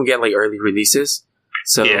 so we don't get like early releases.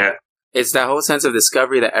 So it's that whole sense of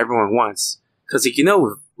discovery that everyone wants, because like,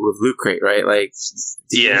 with Loot Crate, right? Like,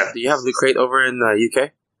 do you have Loot Crate over in the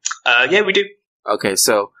UK? Yeah, we do. Okay,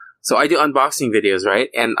 so I do unboxing videos, right?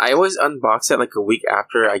 And I always unbox it like a week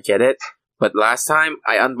after I get it. But last time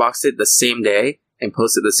I unboxed it the same day and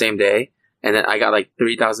posted the same day, and then I got like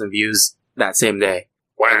 3,000 views that same day.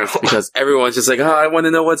 Wow! Because everyone's just like, oh, I want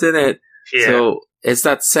to know what's in it. Yeah. So it's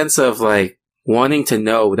that sense of like wanting to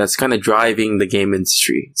know that's kind of driving the game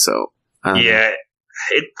industry. So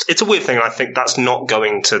it's a weird thing. I think that's not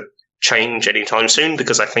going to change anytime soon,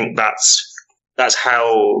 because I think that's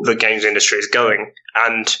how the games industry is going.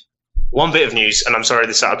 And one bit of news, and I'm sorry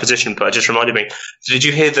this is out of position, but it just reminded me. Did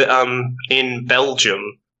you hear that in Belgium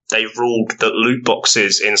they ruled that loot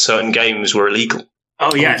boxes in certain games were illegal?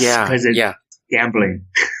 Oh, yes, because it's gambling.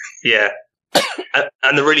 Yeah.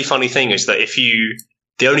 And the really funny thing is that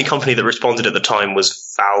the only company that responded at the time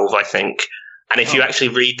was Valve, I think. And if you actually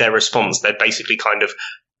read their response, they're basically kind of,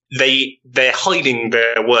 they're hiding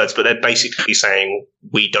their words, but they're basically saying,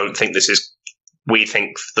 we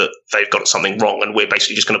think that they've got something wrong, and we're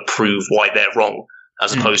basically just going to prove why they're wrong,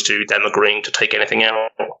 as opposed to them agreeing to take anything out.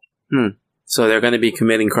 So they're going to be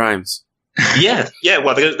committing crimes. Yeah.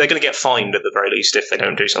 Well, they're going to get fined at the very least if they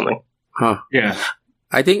don't do something. Huh. Yeah.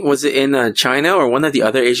 I think, was it in China or one of the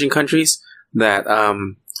other Asian countries that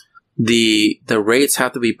the rates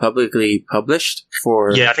have to be publicly published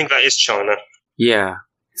for? Yeah, I think that is China. Yeah.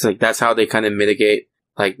 It's like that's how they kind of mitigate,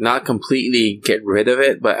 like not completely get rid of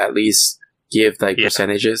it, but at least give like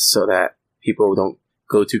percentages so that people don't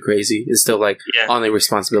go too crazy. It's still like on the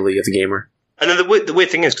responsibility of the gamer. And then the weird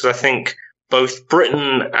thing is, because I think both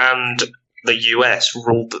Britain and the US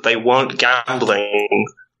ruled that they weren't gambling,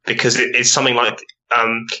 because it's something like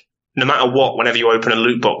no matter what, whenever you open a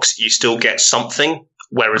loot box, you still get something.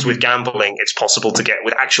 Whereas with gambling,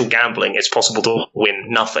 with actual gambling, it's possible to win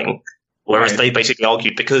nothing. Whereas they basically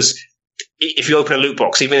argued, because if you open a loot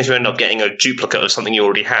box, even if you end up getting a duplicate of something you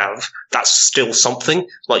already have, that's still something.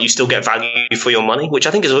 Like, you still get value for your money, which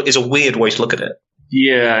I think is a weird way to look at it.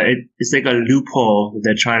 Yeah, it's like a loophole that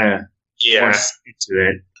they're trying to force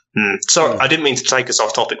into it. Sorry, I didn't mean to take us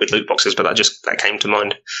off topic with loot boxes, but that came to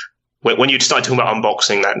mind. When you started talking about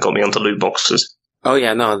unboxing, that got me onto loot boxes. Oh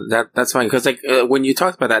yeah, no, that's fine. Because like when you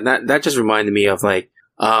talked about that just reminded me of like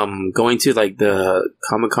going to like the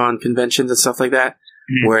Comic-Con conventions and stuff like that,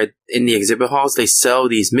 where in the exhibit halls they sell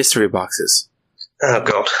these mystery boxes. Oh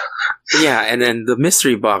god. Yeah, and then the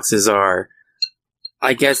mystery boxes are,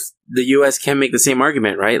 I guess the US can make the same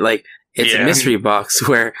argument, right? Like, it's a mystery box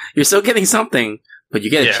where you're still getting something, but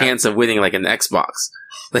you get a chance of winning like an Xbox.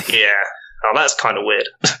 Like, oh, that's kind of weird.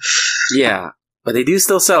 Yeah, but they do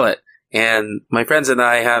still sell it. And my friends and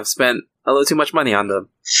I have spent a little too much money on them.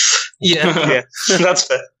 Yeah, that's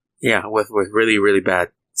fair. Yeah, with really, really bad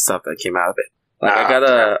stuff that came out of it. Like,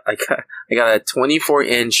 I got a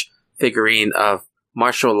 24-inch figurine of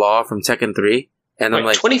Martial Law from Tekken 3, and I'm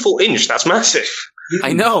like, 24-inch, that's massive.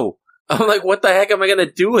 I know. I'm like, what the heck am I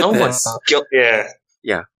gonna do with this? My God.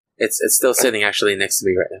 Yeah. It's still sitting actually next to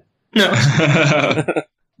me right now. No.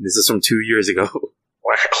 This is from 2 years ago.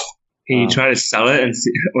 Wow. Can you try to sell it,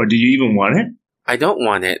 or do you even want it? I don't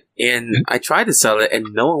want it, and I tried to sell it, and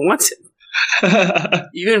no one wants it.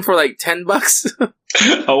 Even for like $10.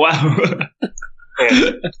 Oh wow!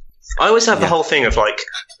 I always have the whole thing of like,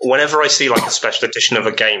 whenever I see like a special edition of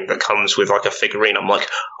a game that comes with like a figurine, I'm like,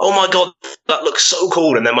 oh my god, that looks so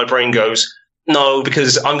cool. And then my brain goes, no,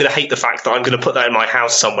 because I'm going to hate the fact that I'm going to put that in my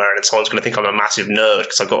house somewhere and someone's going to think I'm a massive nerd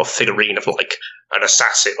because I've got a figurine of like an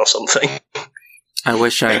assassin or something. I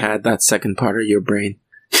wish I had that second part of your brain.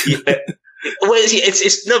 Well,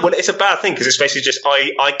 it's a bad thing because it's basically just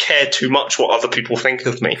I care too much what other people think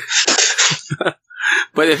of me.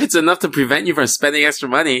 But if it's enough to prevent you from spending extra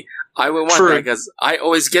money, I would want that because I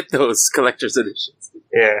always get those collector's editions.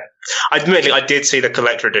 Yeah, admittedly, I did see the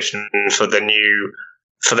collector edition for the new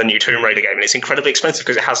Tomb Raider game, and it's incredibly expensive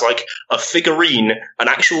because it has like a figurine, an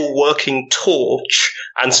actual working torch,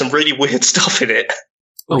 and some really weird stuff in it.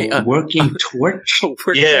 Working torch?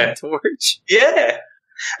 Torch? Yeah.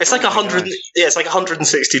 It's like it's like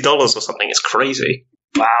 $160 or something. It's crazy.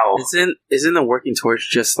 Wow. Isn't a working torch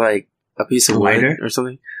just like a piece of wood or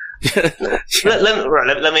something? let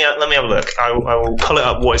me have a look. I will pull it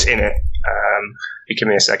up what's in it. You give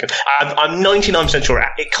me a second. I'm 99% sure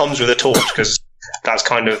it comes with a torch because that's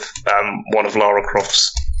kind of one of Lara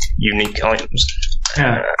Croft's unique items.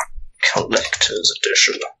 Yeah. Collector's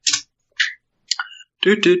edition.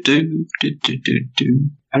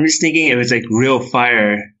 I'm just thinking it was like real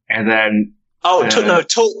fire, and then torch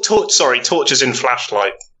is in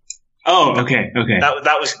Flashlight. Oh, okay.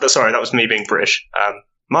 That was me being British.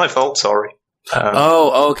 My fault. Sorry.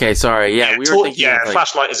 Okay. Sorry. Yeah, we were thinking. Yeah,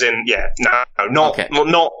 Flashlight is in. Yeah, not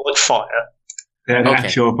like fire. Yeah,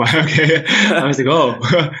 actual fire. Okay. I was like,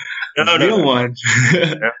 no, real one.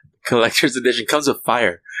 Collector's edition comes with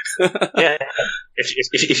fire. Yeah,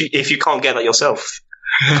 if you can't get that yourself.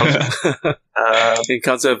 It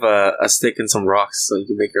comes with a stick and some rocks, so you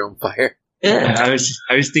can make your own fire. Yeah, I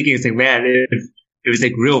was thinking, it's like, man, if it was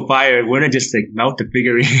like real fire, it wouldn't just like melt the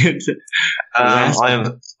figurines. I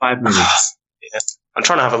am 5 minutes. Yeah. I'm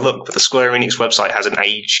trying to have a look, but the Square Enix website has an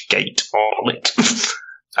age gate on it.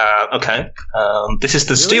 Okay, this is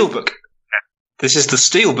the Steelbook. This is the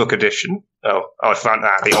Steelbook edition. Oh, I found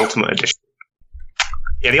that the Ultimate edition.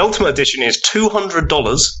 Yeah, the Ultimate edition is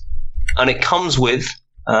 $200, and it comes with.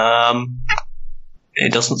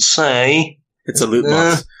 It doesn't say. It's a loot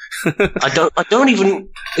box. I don't even.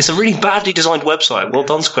 It's a really badly designed website. Well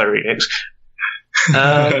done, Square Enix.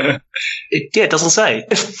 It doesn't say.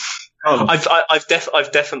 I've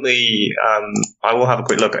definitely. I will have a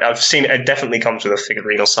quick look. I've seen it definitely comes with a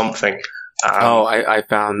figurine or something. I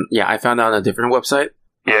found out on a different website.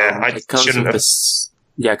 Yeah, it comes with this.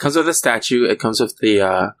 Yeah, it comes with a statue. It comes with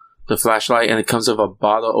the flashlight, and it comes with a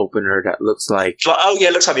bottle opener that looks like.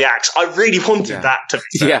 It looks like the axe. I really wanted that to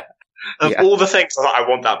be fair. Of all the things, I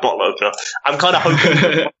want that bottle opener. I'm kind of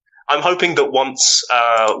hoping. I'm hoping that once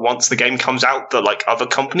the game comes out, that like other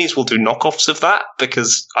companies will do knockoffs of that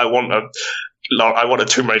because I want a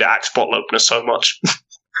Tomb Raider axe bottle opener so much.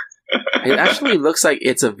 It actually looks like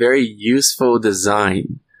it's a very useful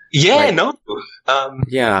design. Yeah,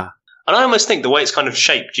 yeah. And I almost think the way it's kind of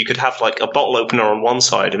shaped, you could have like a bottle opener on one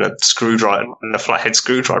side and a screwdriver and a flathead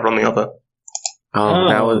screwdriver on the other.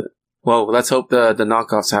 That was. Well, let's hope the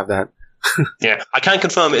knockoffs have that. Yeah, I can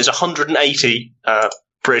confirm it is 180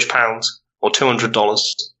 British pounds or $200.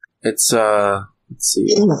 It's let's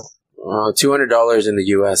see, $200 in the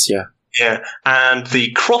US. Yeah. Yeah, and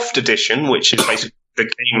the Croft edition, which is basically the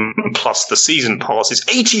game plus the season pass, is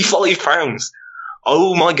 £85.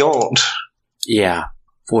 Oh my god! Yeah,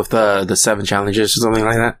 with the 7 challenges or something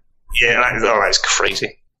like that. Yeah, that's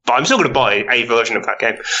crazy. But I'm still going to buy a version of that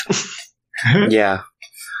game. Yeah.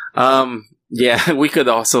 Yeah, we could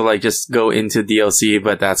also like just go into DLC,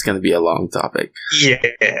 but that's going to be a long topic. Yeah.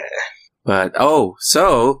 But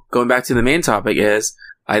so going back to the main topic is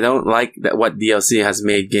I don't like that what DLC has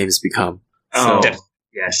made games become. Oh,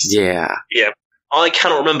 yes. Yeah. Yeah. I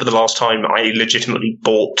cannot remember the last time I legitimately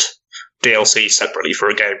bought DLC separately for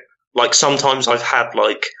a game. Like sometimes I've had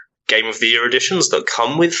like Game of the Year editions that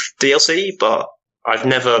come with DLC, but I've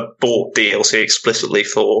never bought DLC explicitly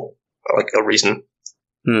for like a reason.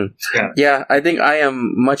 Yeah, I think I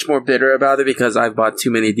am much more bitter about it because I've bought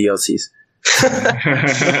too many DLCs.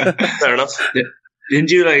 Fair enough.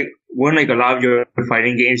 Didn't you like a lot of your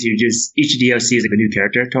fighting games, you just each DLC is like a new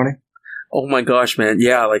character, Tony? Oh my gosh, man.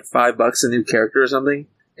 Yeah, like $5 a new character or something.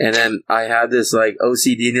 And then I had this like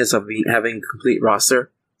OCD-ness of having complete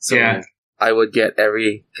roster. So I would get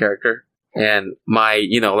every character. And my,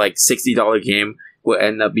 like $60 game would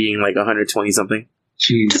end up being like 120 something.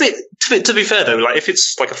 To be fair though, like if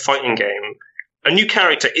it's like a fighting game, a new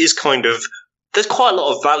character is there's quite a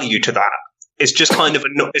lot of value to that. It's just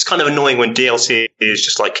it's kind of annoying when DLC is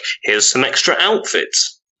just like, here's some extra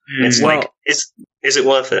outfits. It's like, is it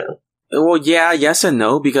worth it? Well, yeah, yes and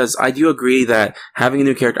no, because I do agree that having a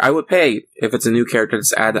new character, I would pay if it's a new character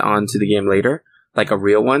that's added on to the game later, like a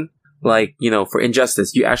real one. Like, for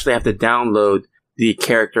Injustice, you actually have to download the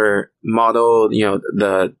character model,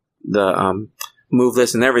 the move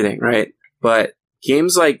list and everything, right? But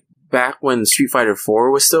games like back when Street Fighter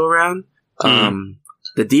 4 was still around,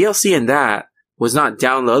 the DLC in that was not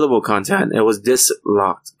downloadable content, it was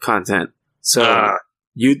disc-locked content. So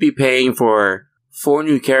you'd be paying for 4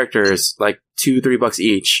 new characters, like $2-3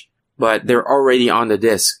 each, but they're already on the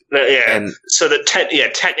disc. Yeah. And so that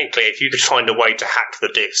technically, if you could find a way to hack the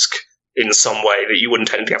disc in some way that you wouldn't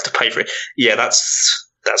technically have to pay for it, that's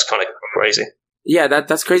kind of crazy. Yeah,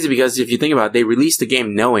 that's crazy because if you think about it, they released the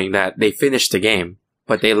game knowing that they finished the game,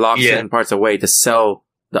 but they locked certain parts away to sell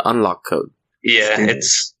the unlock code. Yeah,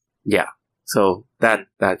 So that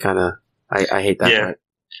kind of I hate that part.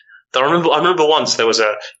 I remember once there was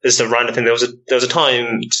a random thing. There was a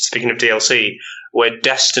time, speaking of DLC, where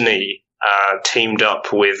Destiny teamed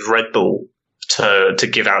up with Red Bull to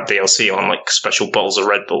give out DLC on like special bottles of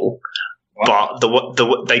Red Bull. What?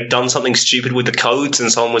 But they'd done something stupid with the codes,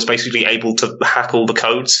 and someone was basically able to hack all the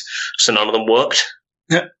codes, so none of them worked.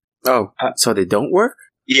 Oh, so they don't work?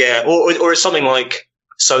 Yeah, or it's something like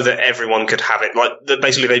so that everyone could have it. Like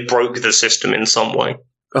basically, they broke the system in some way.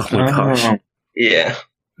 Oh my gosh! Yeah.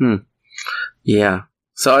 Yeah.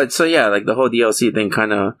 So yeah, like the whole DLC thing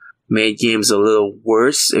kind of made games a little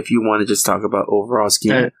worse. If you want to just talk about overall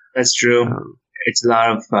scheme, that's true. It's a lot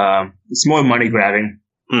of it's more money grabbing.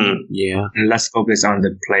 Yeah, and less focus on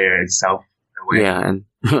the player itself. Yeah, and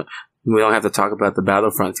we don't have to talk about the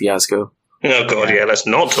Battlefront fiasco. Oh god, yeah. Let's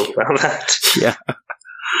not talk about that. Yeah.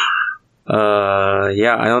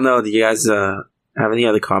 Yeah. I don't know. Do you guys have any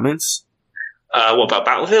other comments? What about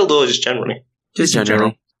Battlefield or just generally? Just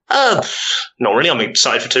generally. Not really. I'm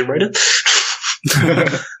excited for Tomb Raider.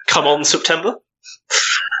 Come on, September.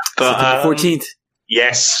 But September 14th.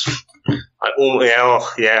 Yes.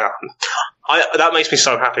 That makes me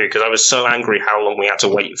so happy because I was so angry how long we had to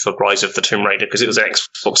wait for Rise of the Tomb Raider because it was an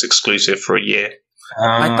Xbox exclusive for a year.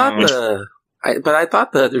 I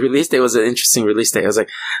thought the release date was an interesting release date. I was like,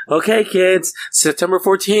 okay, kids, September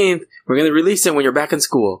 14th, we're going to release it when you're back in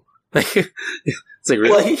school. It's like,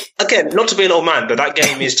 really? Well, again, not to be an old man, but that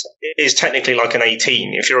game is technically like an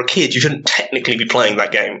 18. If you're a kid, you shouldn't technically be playing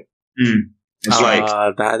that game. It's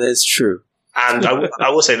that is true. And I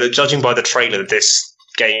will say that judging by the trailer, this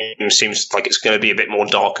game seems like it's going to be a bit more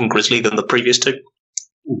dark and grisly than the previous two.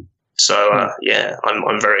 So, yeah,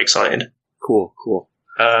 I'm very excited. Cool.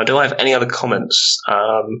 Do I have any other comments?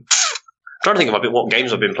 I'm trying to think about what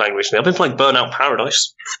games I've been playing recently. I've been playing Burnout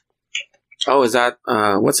Paradise. Oh, is that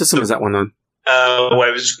what system is that one on? Well,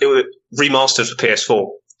 it was remastered for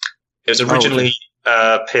PS4. It was originally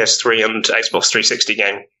PS3 and Xbox 360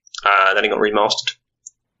 game. Then it got remastered.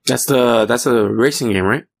 That's a racing game,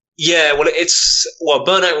 right? Yeah, well,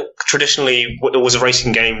 Burnout traditionally was a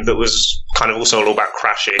racing game that was kind of also all about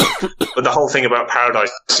crashing. But the whole thing about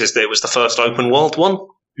Paradise is that it was the first open world one.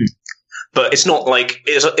 But it's not like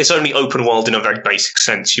it's only open world in a very basic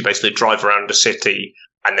sense. You basically drive around a city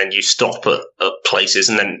and then you stop at places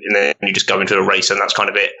and then you just go into a race and that's kind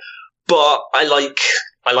of it. But I like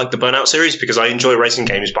the Burnout series because I enjoy racing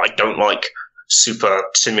games, but I don't like super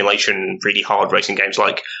simulation, really hard racing games.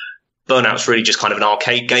 Like Burnout's really just kind of an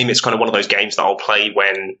arcade game. It's kind of one of those games that I'll play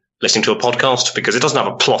when listening to a podcast because it doesn't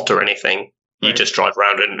have a plot or anything. Right. You just drive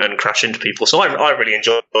around and crash into people. So I really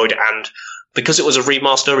enjoyed it. And because it was a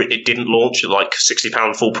remaster, it didn't launch at like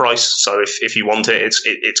 £60 full price. So if you want it,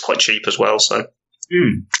 it's quite cheap as well. So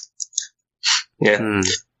yeah.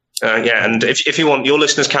 Yeah, and if you want, your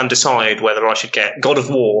listeners can decide whether I should get God of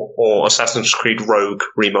War or Assassin's Creed Rogue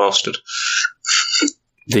remastered.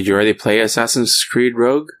 Did you already play Assassin's Creed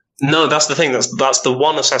Rogue? No, that's the thing. That's the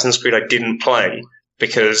one Assassin's Creed I didn't play,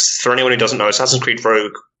 because for anyone who doesn't know, Assassin's Creed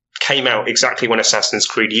Rogue came out exactly when Assassin's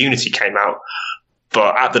Creed Unity came out.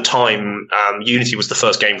 But at the time, Unity was the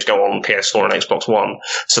first game to go on PS4 and Xbox One.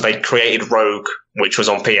 So they created Rogue, which was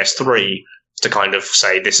on PS3, to kind of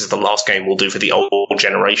say, this is the last game we'll do for the old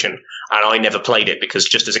generation. And I never played it because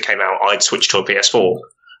just as it came out, I'd switched to a PS4.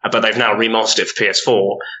 But they've now remastered it for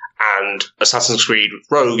PS4. And Assassin's Creed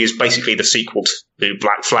Rogue is basically the sequel to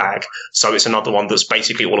Black Flag. So it's another one that's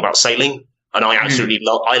basically all about sailing. And I absolutely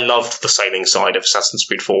I loved the sailing side of Assassin's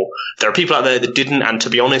Creed 4. There are people out there that didn't, and to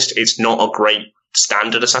be honest, it's not a great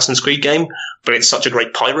standard Assassin's Creed game, but it's such a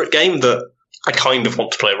great pirate game that I kind of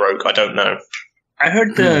want to play Rogue. I don't know. I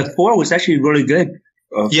heard the 4 was actually really good.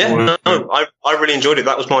 I really enjoyed it.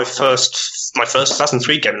 That was my first Assassin's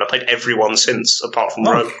Creed game, and I played every one since, apart from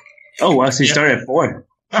Rogue. Oh, well, so you started at 4.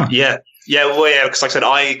 Oh. Yeah, because like I said,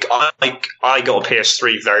 I got a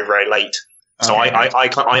PS3 very, very late, so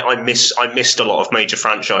I missed a lot of major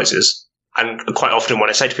franchises. And quite often, when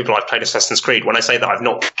I say to people I've played Assassin's Creed, when I say that I've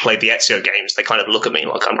not played the Ezio games, they kind of look at me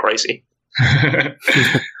like I'm crazy.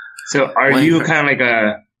 So, are you kind of like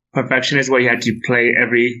a perfectionist where you had to play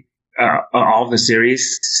all of the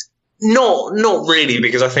series? Not really,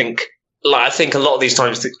 because I think a lot of these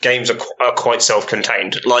times the games are quite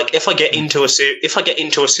self-contained. Like if I get into a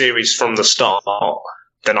series from the start,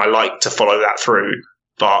 then I like to follow that through.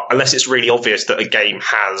 But unless it's really obvious that a game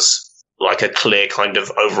has like a clear kind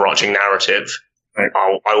of overarching narrative, right,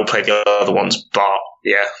 I will play the other ones. But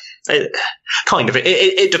yeah,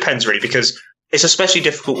 it depends really, because it's especially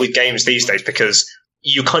difficult with games these days because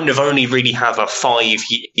you kind of only really have a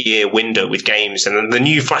 5-year window with games, and then the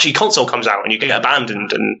new flashy console comes out and you get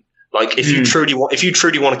abandoned. And like if you truly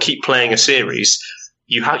want to keep playing a series,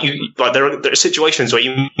 there are situations where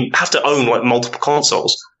you have to own like multiple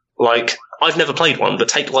consoles. Like I've never played one, but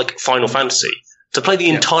take like Final Fantasy. To play the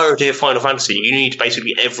entirety of Final Fantasy, you need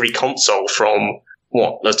basically every console from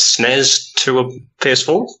a SNES to a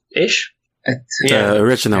PS4 ish. The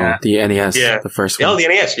original, the NES, the first one. Oh, the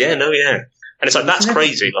NES, and it's like that's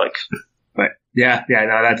crazy. Like, but I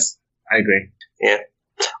agree. Yeah,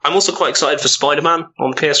 I'm also quite excited for Spider-Man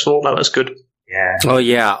on PS4. That was good. Yeah. Oh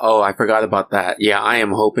yeah. Oh, I forgot about that. Yeah, I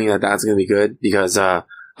am hoping that that's going to be good because I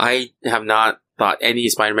have not thought any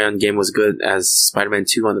Spider-Man game was good as Spider-Man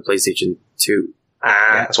 2 on the PlayStation 2.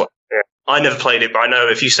 That's what. Yeah. I never played it, but I know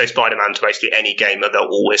if you say Spider-Man to basically any gamer, they'll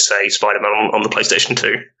always say Spider-Man on the PlayStation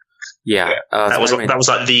 2. Yeah, that was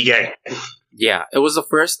like the game. Yeah, it was the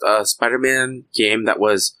first Spider-Man game that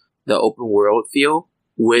was the open world feel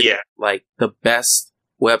with like the best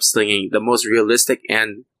web slinging, the most realistic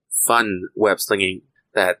and fun web slinging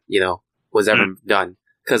that was ever done.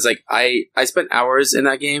 Because like I spent hours in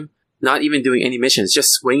that game, not even doing any missions,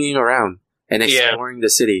 just swinging around and exploring the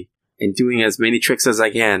city and doing as many tricks as I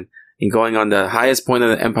can and going on the highest point of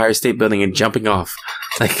the Empire State Building and jumping off.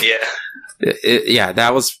 Like,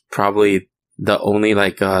 that was probably the only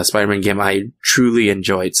Spider-Man game I truly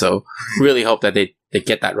enjoyed. So really hope that they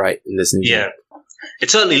get that right in this new game. It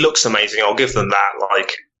certainly looks amazing. I'll give them that.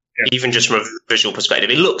 Even just from a visual perspective,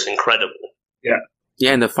 it looks incredible. Yeah.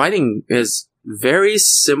 Yeah, and the fighting is very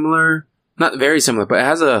similar. Not very similar, but it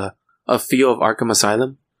has a feel of Arkham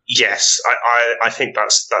Asylum. Yes, I think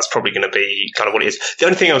that's probably going to be kind of what it is. The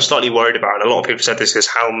only thing I'm slightly worried about, and a lot of people said this, is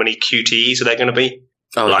how many QTEs are there going to be?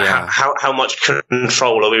 Oh, yeah. How much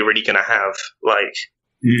control are we really going to have? I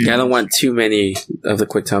don't want too many of the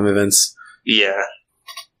QuickTime events. Yeah.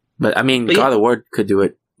 But, I mean, God of War could do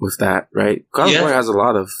it with that, right? God of War has a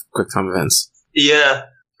lot of QuickTime events. Yeah,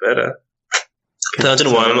 better. I don't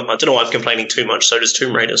know why I'm complaining too much. So does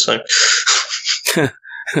Tomb Raider, so... All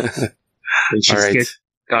right.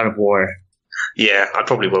 God of War. Yeah, I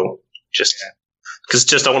probably will.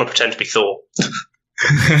 Because I want to pretend to be Thor.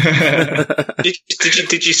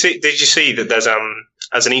 Did you see that there's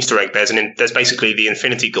as an Easter egg there's basically the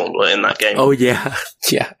Infinity Gauntlet in that game? Oh yeah.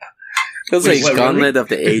 It was Gauntlet of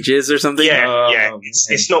the Ages or something. Yeah.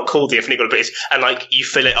 It's not called the Infinity Gauntlet, but it's you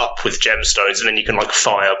fill it up with gemstones and then you can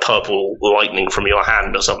fire purple lightning from your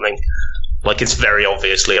hand or something. It's very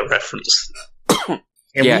obviously a reference.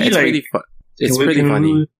 It's really fun. It's pretty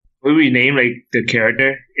funny. Will we name the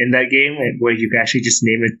character in that game where you can actually just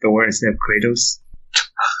name it Thor instead of Kratos?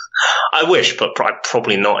 I wish, but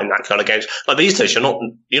probably not in that kind of games. These days, you're not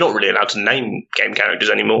really allowed to name game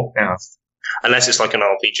characters anymore. No. Unless it's like an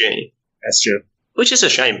RPG. That's true. Which is a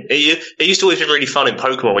shame. It used to always be really fun in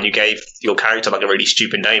Pokemon when you gave your character a really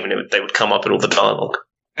stupid name and they would come up in all the dialogue.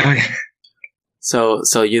 So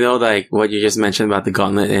what you just mentioned about the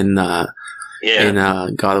Gauntlet in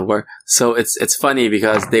God of War. So it's funny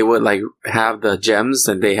because they would have the gems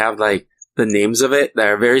and they have the names of it that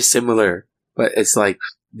are very similar, but it's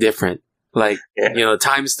different.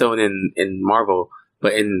 Time Stone in Marvel,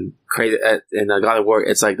 but in God of War,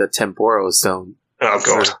 it's the Temporal Stone. Oh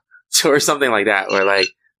god. Or something like that, where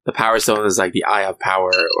the Power Stone is the Eye of Power,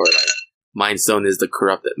 or Mind Stone is the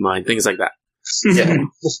Corrupted Mind, things like that. Yeah.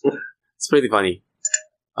 It's pretty funny.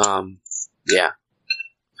 Yeah.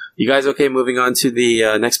 You guys okay moving on to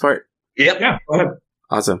the next part? Yep. Yeah, go ahead.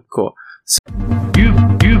 Awesome. Cool. You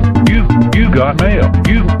got mail.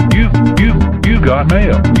 You got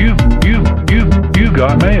mail. You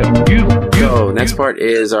got mail. So, next part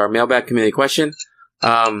is our mailbag community question.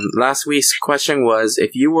 Last week's question was,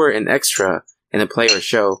 if you were an extra in a play or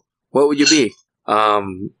show, what would you be?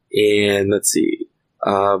 And let's see.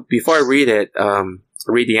 Before I read it,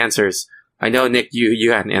 read the answers. I know, Nick,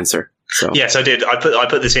 you had an answer. So. Yes, I did. I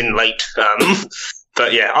put this in late.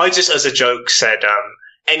 But yeah, I just, as a joke, said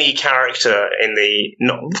any character in the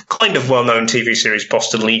kind of well-known TV series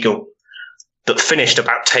Boston Legal that finished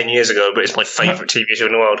about 10 years ago, but it's my favourite TV show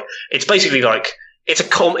in the world. It's basically like it's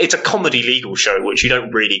a comedy legal show, which you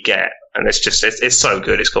don't really get, and it's so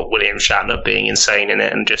good. It's got William Shatner being insane in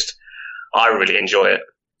it, and just I really enjoy it.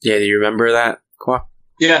 Yeah, do you remember that, Qua?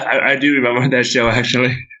 Yeah, I do remember that show,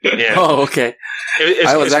 actually. Yeah. Oh, okay.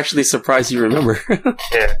 I was actually surprised you remember.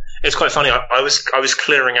 Yeah, it's quite funny. I was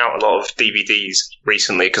clearing out a lot of DVDs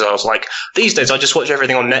recently because I was like, these days I just watch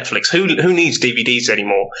everything on Netflix. Who needs DVDs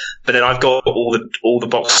anymore? But then I've got all the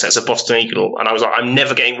box sets of Boston Legal, and I was like, I'm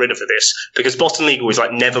never getting rid of this because Boston Legal is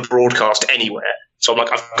like never broadcast anywhere. So I'm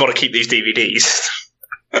like, I've got to keep these DVDs.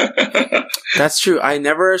 That's true. I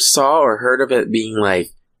never saw or heard of it being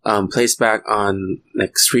like placed back on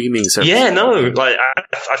like streaming services. Yeah, no, like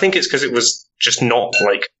I think it's because it was just not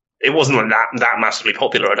like it wasn't like that massively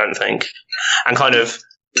popular. I don't think, and kind of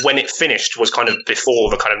when it finished was kind of before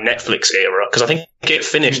the kind of Netflix era because I think it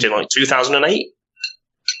finished in like 2008.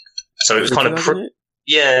 So it was kind of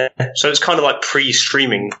so it's kind of like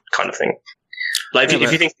pre-streaming kind of thing. Like if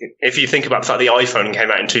you think about the fact the iPhone came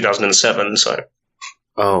out in 2007, so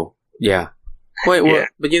yeah. Wait, well,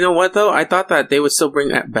 but you know what though? I thought that they would still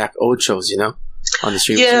bring back old shows, on the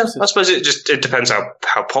streaming services. I suppose it depends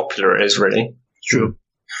how popular it is, really. True.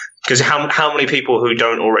 Because how many people who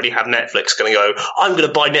don't already have Netflix going to go, I'm going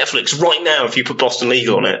to buy Netflix right now if you put Boston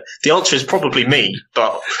Legal on it? The answer is probably me,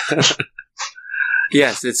 but...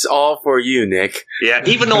 Yes, it's all for you, Nick. Yeah,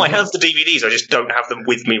 even though I have the DVDs, I just don't have them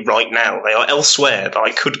with me right now. They are elsewhere, but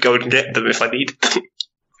I could go and get them if I needed them.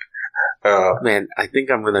 Man, I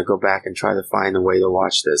think I'm gonna go back and try to find a way to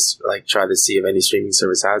watch this. Like, try to see if any streaming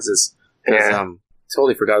service has this. Yeah.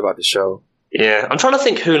 Totally forgot about the show. Yeah, I'm trying to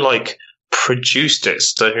think who produced it,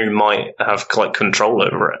 so who might have control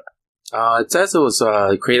over it. It says it was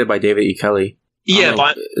created by David E. Kelly. Yeah,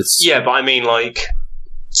 but I mean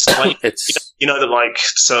it's that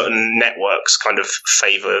certain networks kind of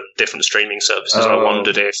favor different streaming services. I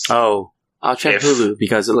wondered if I'll check Hulu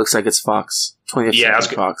because it looks like it's Fox.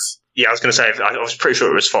 20th Fox. Yeah, I was going to say, I was pretty sure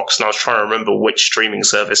it was Fox, and I was trying to remember which streaming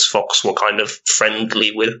service Fox were kind of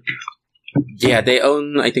friendly with. Yeah, I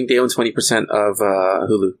think they own 20% of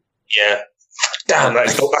Hulu. Yeah. Damn,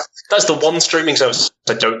 that's the one streaming service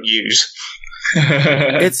I don't use.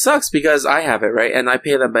 It sucks because I have it, right? And I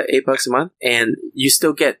pay them about $8 a month, and you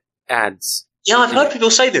still get ads. Yeah, I've heard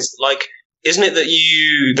people say this. Isn't it that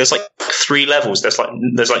there's 3 levels?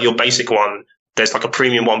 There's your basic one, there's a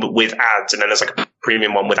premium one but with ads, and then there's a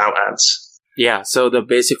premium one without ads. Yeah, so the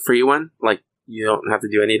basic free one, you don't have to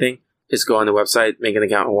do anything. Just go on the website, make an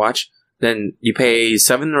account, and watch. Then you pay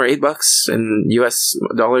 $7 or $8 in US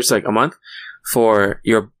dollars a month for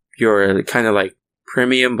your kind of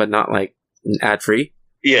premium, but not ad free.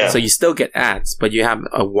 Yeah. So you still get ads, but you have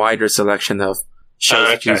a wider selection of shows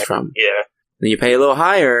to choose from. Yeah. Then you pay a little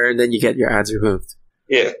higher, and then you get your ads removed.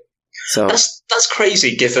 Yeah. So that's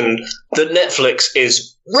crazy, given that Netflix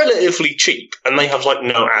is relatively cheap, and they have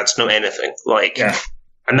no ads, no anything.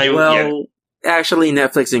 And they actually,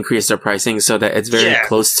 Netflix increased their pricing so that it's very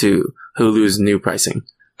close to Hulu's new pricing.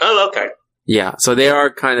 Oh, okay. Yeah, so they are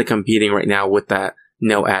kind of competing right now with that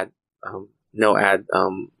no ad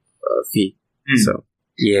fee. So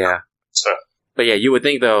yeah. But yeah, you would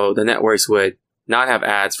think though the networks would not have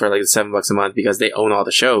ads for $7 a month because they own all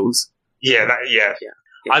the shows. Yeah.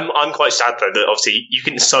 I'm quite sad though that obviously you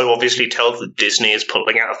can so obviously tell that Disney is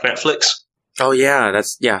pulling out of Netflix. Oh yeah,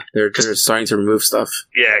 they're starting to remove stuff.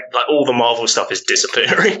 Yeah, all the Marvel stuff is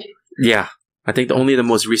disappearing. Yeah, I think only the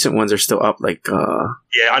most recent ones are still up.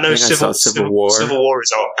 I know Civil War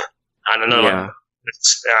is up, and I know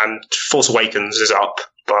and Force Awakens is up,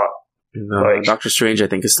 but Doctor Strange I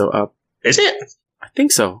think is still up. Is it? I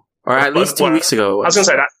think so, or at least 2 weeks ago. I was going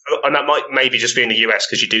to say that, and that might maybe just be in the US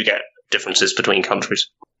because you do get differences between countries.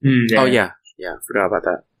 Oh yeah, forgot about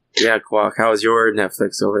that. Yeah, Quack, how's your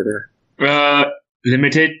Netflix over there?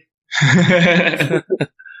 Limited.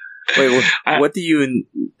 Wait, what do you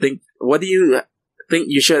think? What do you think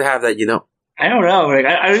you should have that you don't? I don't know.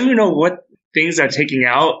 I don't even know what things are taking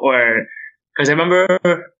out, or because I remember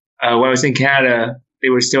when I was in Canada, they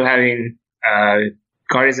were still having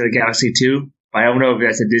Guardians of the Galaxy 2. But I don't know if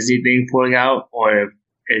that's a Disney thing pulling out, or if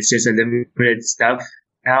it's just a limited stuff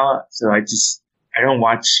now. So I don't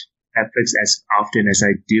watch Netflix as often as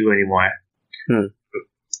I do anymore.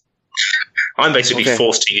 I'm basically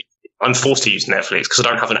forced to use Netflix because I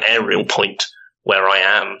don't have an aerial point where I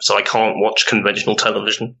am, so I can't watch conventional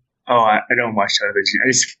television. Oh, I don't watch television. I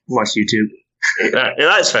just watch YouTube. Yeah,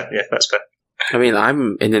 that's fair. Yeah, that's fair. I mean,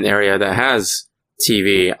 I'm in an area that has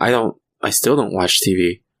TV. I don't I still don't watch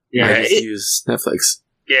TV. Yeah, I just use Netflix.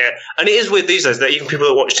 Yeah, and it is weird these days that even people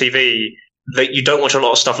that watch TV, that you don't watch a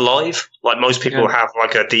lot of stuff live. Like most people have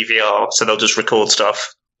like a DVR, so they'll just record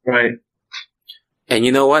stuff. Right. And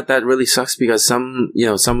you know what? That really sucks because some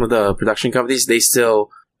of the production companies, they still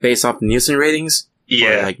base off Nielsen ratings.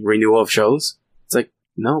 Yeah. For, like renewal of shows. It's like,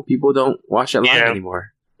 no, people don't watch it live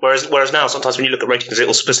anymore. Whereas now, sometimes when you look at ratings,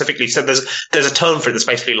 it'll specifically say there's a term for it that's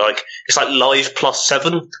basically like, it's like live plus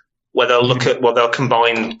 7, where they'll they'll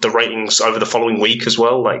combine the ratings over the following week as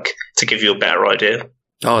well, like to give you a better idea.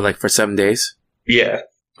 Oh, like for 7 days? Yeah.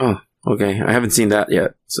 Oh, okay. I haven't seen that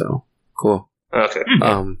yet, so cool. Okay.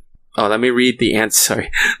 Let me read the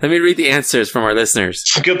Let me read the answers from our listeners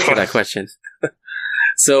Good for that question.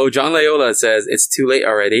 So John Loyola says it's too late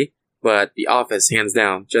already, but The Office, hands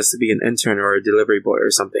down, just to be an intern or a delivery boy or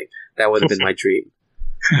something. That would have been my dream.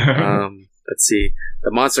 Let's see.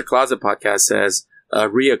 The Monster Closet podcast says a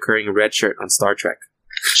reoccurring red shirt on Star Trek.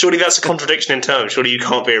 Surely that's a contradiction in terms. Surely you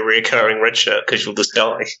can't be a reoccurring red shirt because you'll just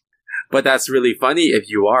die. But that's really funny if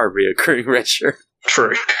you are a reoccurring red shirt.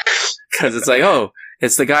 True. Because it's like, oh,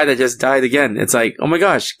 it's the guy that just died again. It's like, oh my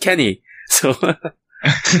gosh, Kenny. So, let's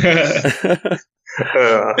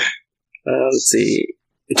see.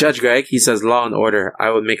 Judge Greg, he says Law and Order. I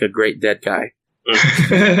would make a great dead guy.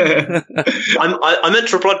 I meant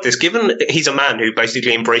to reply to this. Given he's a man who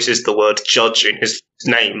basically embraces the word judge in his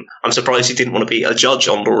name, I'm surprised he didn't want to be a judge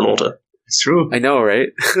on Law and Order. It's true. I know, right?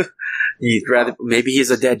 He'd rather, maybe he's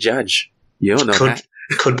a dead judge. You don't know that.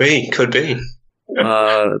 Could be.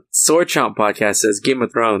 Sword Chomp podcast says Game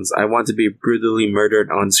of Thrones. I want to be brutally murdered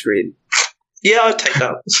on screen. Yeah, I'd take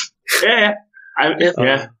that. Yeah.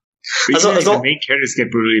 The main characters get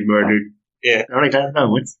brutally murdered. Yeah, I don't know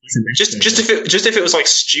what's the next just if it was like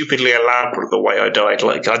stupidly elaborate the way I died,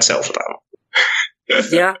 like I'd settle for that.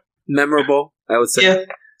 Yeah, memorable. I would say. Yeah,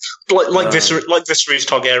 like Viserys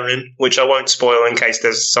Targaryen, which I won't spoil in case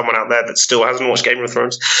there's someone out there that still hasn't watched Game of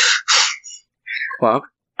Thrones. Well,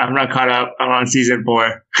 I'm not caught up. I'm on season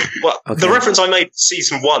 4. Well, okay. The reference I made was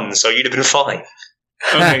season 1, so you'd have been fine.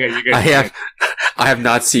 Okay, you good. I have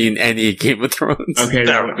not seen any Game of Thrones. Okay,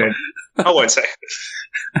 no, then. I won't say.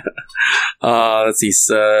 Let's see.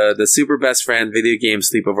 The Super Best Friend Video Game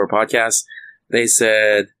Sleepover podcast. They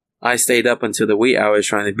said I stayed up until the wee hours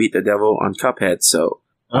trying to beat the devil on Cuphead, so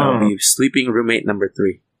I'll be sleeping roommate number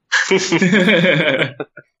 3.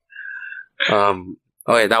 Oh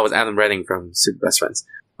yeah, that was Adam Redding from Super Best Friends.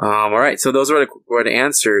 All right, so those were the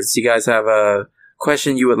answers. Do you guys have a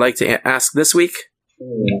question you would like to ask this week?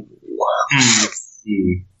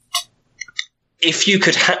 If you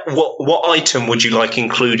could, what item would you like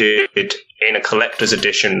included in a collector's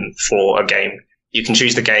edition for a game? You can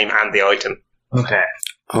choose the game and the item. Okay.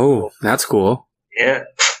 Oh, that's cool. Yeah.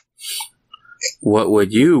 What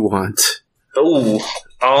would you want? Oh,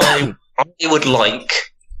 I would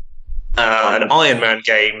like an Iron Man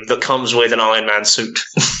game that comes with an Iron Man suit.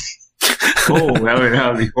 Oh, that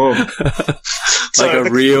would be cool. Like a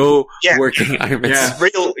real working Iron Man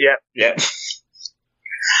suit. Real, yeah.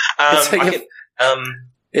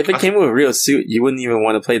 If it came with a real suit, you wouldn't even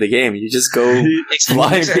want to play the game. You just go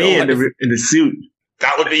fly in the suit.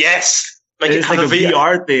 That would be yes. Make it's like a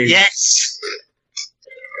VR thing. Yes.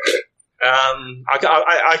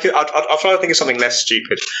 I'll try to think of something less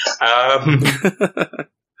stupid.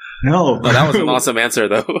 No, that was an awesome answer,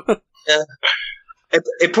 though. Yeah.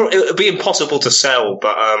 It would be impossible to sell,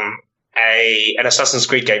 but an Assassin's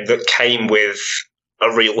Creed game that came with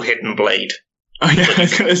a real hidden blade. Oh, yeah, I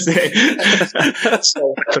was gonna say.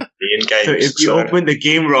 So if you open the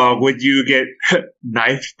game wrong, would you get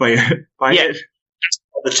knifed by it? That's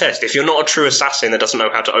the test. If you're not a true assassin that doesn't know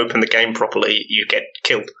how to open the game properly, you get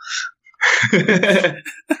killed.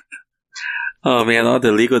 Oh man, all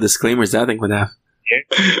the legal disclaimers that thing would have. Yeah.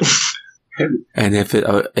 And if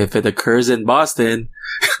it occurs in Boston,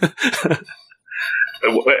 wait,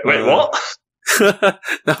 what? No,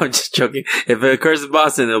 I'm just joking. If it occurs in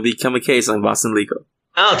Boston, it'll become a case on Boston Legal.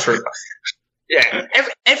 Oh, true. Yeah,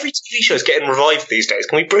 every TV show is getting revived these days.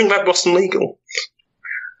 Can we bring back Boston Legal?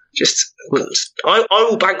 I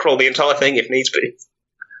will bankroll the entire thing if needs be.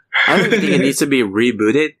 I don't think it needs to be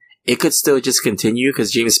rebooted. It could still just continue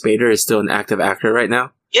because James Spader is still an active actor right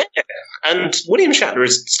now. Yeah, and William Shatner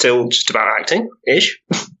is still just about acting-ish.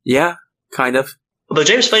 Yeah, kind of. Although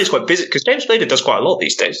James Spader's quite busy, because James Spader does quite a lot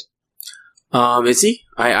these days. Is he?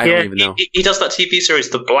 I don't even know. He does that TV series,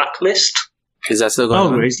 The Blacklist. Is that still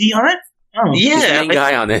going on? Oh, is he on it? Oh. Yeah. He's the main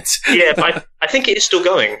guy on it. Yeah, but I think it is still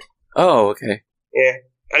going. Oh, okay. Yeah.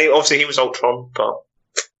 And obviously he was Ultron, but...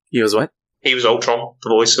 He was what? He was Ultron, the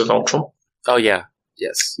voice of Ultron. Oh, yeah.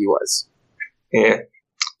 Yes, he was. Yeah.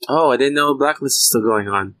 Oh, I didn't know Blacklist is still going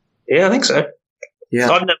on. Yeah, I think so. Yeah,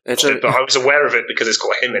 I've never watched it, but I was aware of it because it's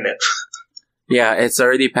got him in it. Yeah, it's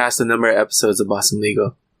already passed the number of episodes of Boston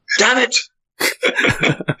Legal. Damn it!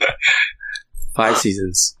 5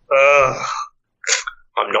 seasons.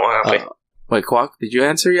 I'm not happy. Wait, Quack, did you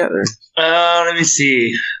answer yet? Or? Let me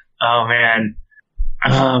see. Oh man,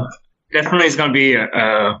 definitely it's gonna be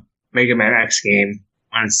a Mega Man X game.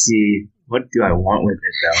 Let's see, what do I want with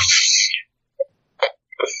it though?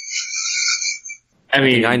 I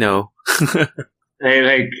mean, I know.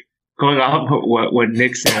 like going off what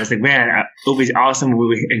Nick said, I was like, man, it would be awesome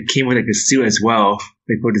if it came with like a suit as well,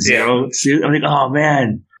 like for the Zero suit. I'm like, oh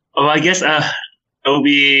man. Oh, I guess it would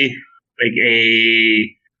be like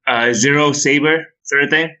a Zero Saber sort of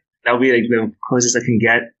thing. That would be like the closest I can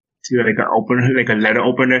get to like an opener, like a letter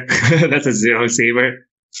opener. That's a Zero Saber.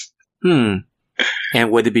 And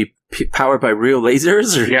would it be powered by real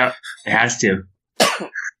lasers? Or? Yeah, it has to.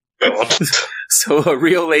 So a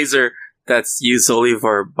real laser that's used solely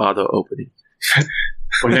for bottle opening.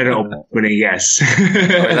 For letter opening, yes.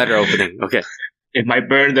 Or letter opening, okay. It might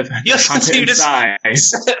burn the content you just inside.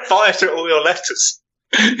 set fire to all your letters.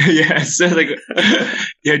 Yes, so like,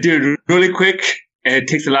 yeah, dude, really quick, and it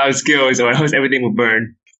takes a lot of skills, or else everything will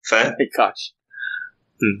burn. Fair. Hey, gosh.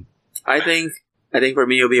 I think for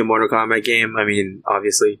me it'll be a Mortal Kombat game. I mean,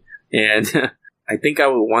 obviously, and I think I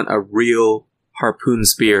would want a real harpoon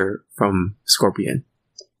spear from Scorpion.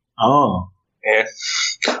 Oh, yeah.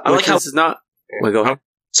 I like how this is not. Well, go ahead.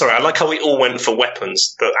 Sorry, I like how we all went for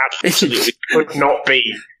weapons that absolutely could not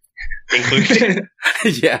be included.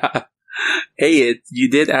 Yeah. Hey, you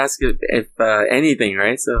did ask if anything,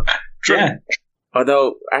 right? So yeah.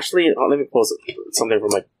 Although, actually, let me pull something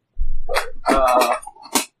from my.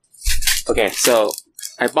 Okay, so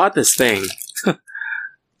I bought this thing.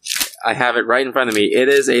 I have it right in front of me. It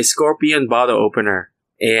is a Scorpion bottle opener,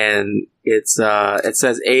 and it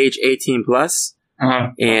says age 18 plus.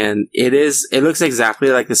 And it looks exactly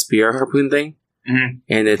like the spear harpoon thing. Mm-hmm.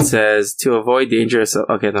 And it says to avoid dangerous.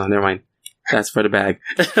 Okay, no, never mind. That's for the bag.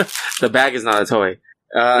 The bag is not a toy.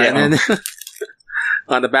 And then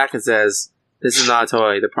on the back it says, "This is not a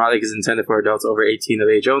toy. The product is intended for adults over 18 of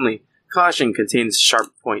age only. Caution, contains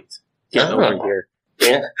sharp point. Get over here."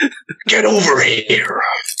 Yeah. Get over here.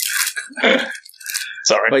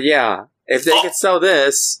 Sorry. But yeah, if they could sell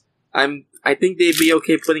this, I think they'd be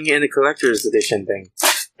okay putting it in a collector's edition thing.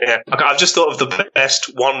 Yeah, okay, I've just thought of the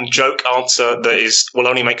best one joke answer that will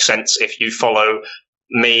only make sense if you follow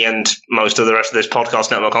me and most of the rest of this podcast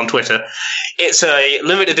network on Twitter. It's a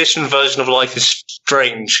limited edition version of Life is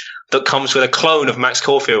Strange that comes with a clone of Max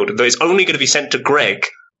Caulfield that is only going to be sent to Greg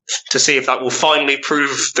to see if that will finally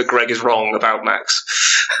prove that Greg is wrong about Max.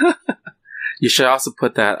 You should also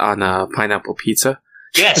put that on a pineapple pizza.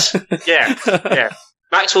 Yes, yeah.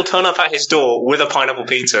 Max will turn up at his door with a pineapple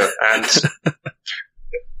pizza and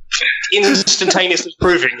instantaneously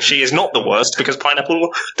proving she is not the worst because pineapple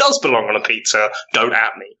does belong on a pizza. Don't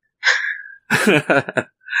at me.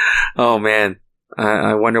 Oh, man.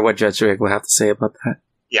 I wonder what Judge Rick will have to say about that.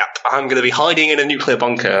 Yep, I'm going to be hiding in a nuclear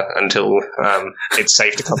bunker until it's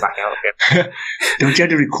safe to come back out again. Don't you have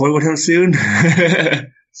to record with him soon?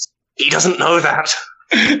 He doesn't know that.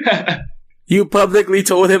 You publicly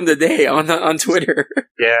told him today on Twitter.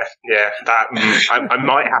 Yeah, that I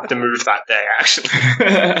might have to move that day, actually.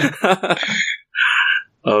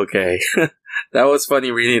 Okay. That was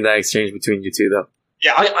funny reading that exchange between you two, though.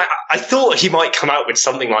 Yeah, I thought he might come out with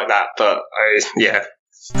something like that, but yeah.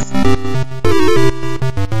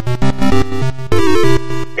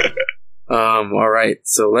 Alright,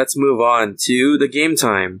 so let's move on to the game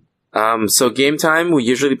time. So game time, we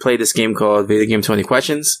usually play this game called Video Game 20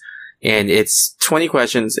 Questions. And it's 20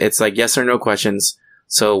 questions. It's like yes or no questions.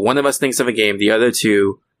 So one of us thinks of a game. The other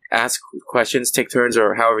two ask questions, take turns,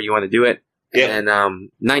 or however you want to do it. Yeah. And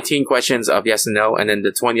 19 questions of yes and no. And then the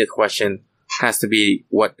 20th question has to be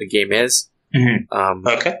what the game is. Mm-hmm.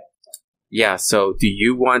 Okay. Yeah. So do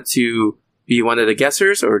you want to be one of the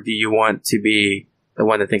guessers, or do you want to be the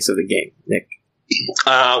one that thinks of the game, Nick?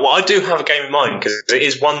 Well, I do have a game in mind because it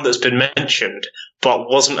is one that's been mentioned, but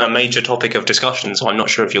wasn't a major topic of discussion, so I'm not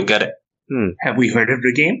sure if you'll get it. Have we heard of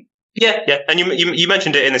the game? Yeah, and you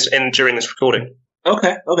mentioned it during this recording.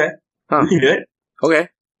 Okay. Huh. We can do it. Okay.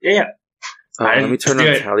 Yeah. Let me turn on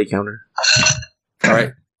the tally counter. All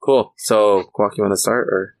right, cool. So, Quack, you want to start,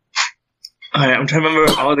 or? All right, I'm trying to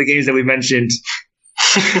remember all the games that we mentioned.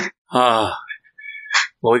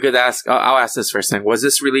 Well, we could ask. I'll ask this first thing. Was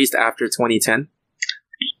this released after 2010?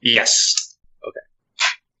 Yes.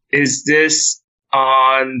 Okay. Is this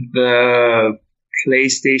on the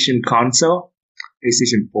PlayStation console?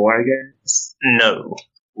 PlayStation 4, I guess? No.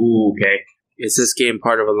 Ooh, okay. Is this game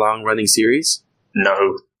part of a long-running series?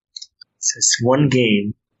 No. So it's one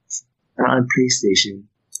game. It's not on PlayStation.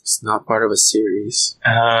 It's not part of a series.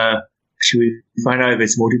 Should we find out if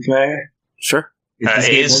it's multiplayer? Sure. It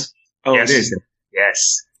is. Oh, Yes. it is.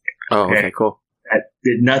 Yes. Oh, okay, cool. That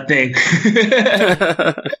did nothing.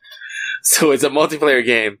 So it's a multiplayer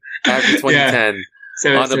game after 2010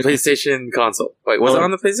 So on it's the a- PlayStation console. Wait, was it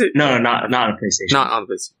on the PlayStation? No, not on PlayStation. Not on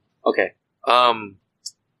the PlayStation. Okay.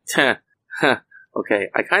 Okay.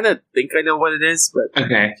 I kind of think I know what it is, but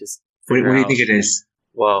Okay. just What figure do you out. think it is?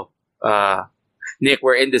 Well, Nick,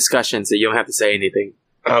 we're in discussion, so you don't have to say anything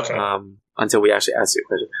Okay. until we actually ask you a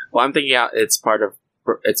question. Well, I'm thinking it's part of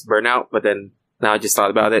it's Burnout, but then now I just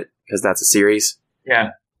thought about it because that's a series,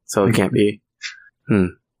 Yeah. so it can't be. Yeah.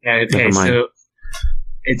 Okay. Never mind. So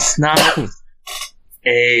it's not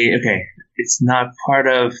It's not part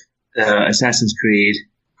of the Assassin's Creed.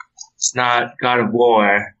 It's not God of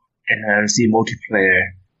War, and I see multiplayer.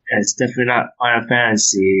 And it's definitely not Final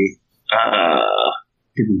Fantasy.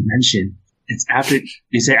 Did we mention? It's after,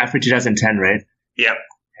 you say after 2010, right? Yeah.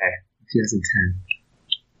 Okay, 2010.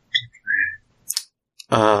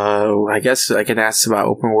 I guess I can ask about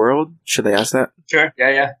open world. Should I ask that? Sure.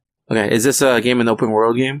 Yeah. Okay. Is this a game, an open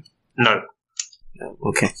world game? No. No.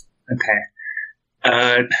 Okay. Okay.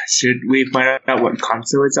 Should we find out what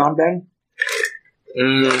console it's on then?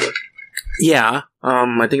 Yeah.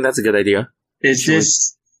 I think that's a good idea. Is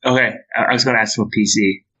this, okay, I was going to ask for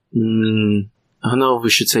PC. I don't know if we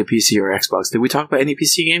should say PC or Xbox. Did we talk about any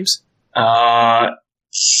PC games?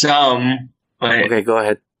 Some, but Okay, go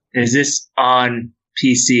ahead. is this on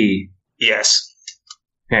PC? Yes.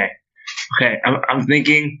 Okay. I'm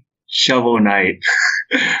thinking Shovel Knight,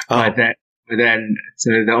 but then, so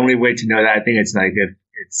the only way to know that, I think it's like if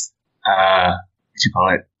it's what you call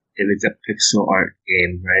it, if it's a pixel art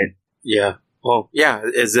game, right? Yeah. Well, yeah.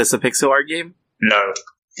 Is this a pixel art game? No.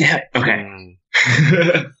 Yeah. Okay.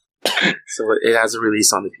 So it has a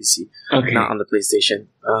release on the PC, Okay. not on the PlayStation.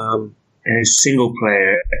 And it's single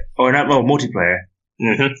player, or not? Well, multiplayer.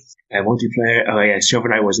 Mm-hmm. Yeah, multiplayer. Oh yeah, Shovel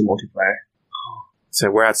Knight was a multiplayer. So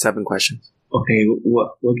we're at 7 questions. Okay,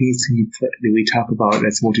 what games did we talk about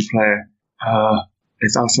that's multiplayer?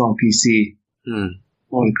 It's also on PC.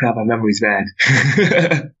 Holy crap, my memory's bad.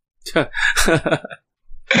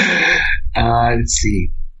 Let's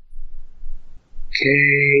see.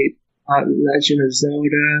 Okay, Legend of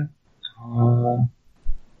Zelda.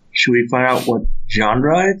 Should we find out what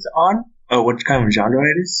genre it's on? Or what kind of genre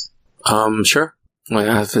it is? Sure. I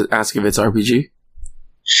have to ask if it's RPG.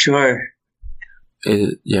 Sure.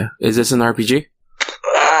 Yeah. Is this an RPG?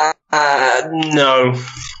 No.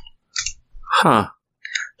 Huh.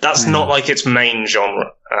 That's not like its main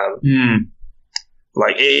genre.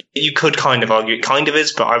 Like, you could kind of argue it kind of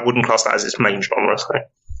is, but I wouldn't class that as its main genre, so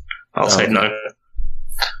I'll say no.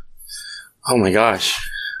 Oh my gosh.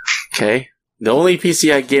 Okay. The only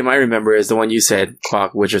PC game I remember is the one you said,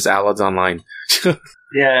 Clock, which is Outlaws Online.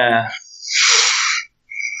 Yeah.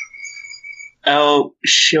 Oh,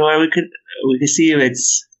 sure. We could see if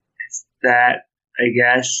it's that, I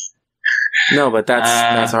guess. No, but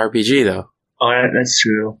that's RPG though. Oh, that's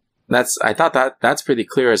true. I thought that's pretty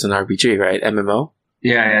clear as an RPG, right? MMO?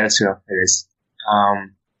 Yeah, that's true. It is.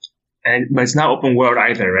 But it's not open world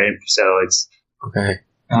either, right? So it's Okay.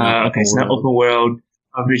 okay. It's not open world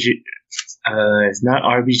RPG. It's not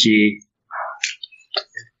RPG.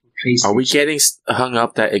 Are we getting hung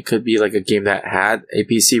up that it could be like a game that had a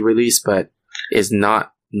PC release but is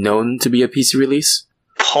not known to be a PC release?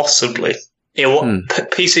 Possibly.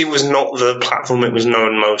 PC was not the platform it was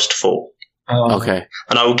known most for. Okay.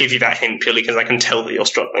 And I will give you that hint purely because I can tell that you're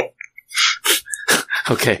struggling.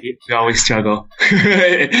 Okay. You always struggle.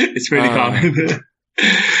 It's pretty common.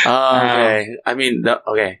 Okay. I mean,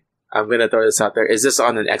 okay. I'm gonna throw this out there. Is this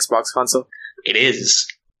on an Xbox console? It is.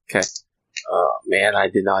 Okay. Oh man, I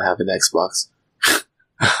did not have an Xbox.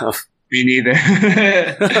 Me neither.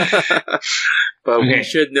 But Okay. we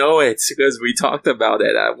should know it because we talked about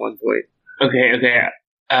it at one point. Okay.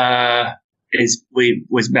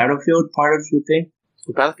 Was Battlefield part of the thing?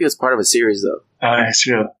 Battlefield is part of a series though. That's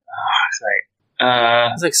true. Sorry.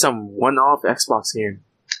 It's like some one-off Xbox game.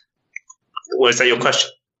 Was that your question?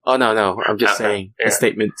 Oh no. I'm just Okay. saying Yeah. a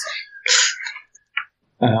statement.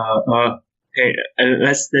 Okay.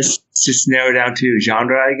 Let's just narrow down to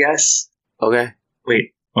genre, I guess. Okay.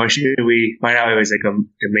 Wait, or should we find out if it's like the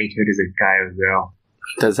main character is a guy or a girl?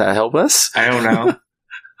 Does that help us? I don't know.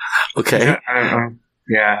 Okay. I don't know.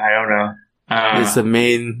 Yeah, I don't know.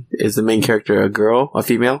 Is the main character a girl, a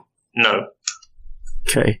female? No.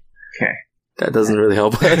 Okay. Okay. That doesn't really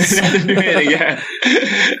help us. yeah.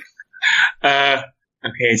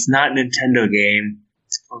 Okay, it's not a Nintendo game.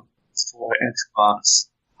 It's for Xbox.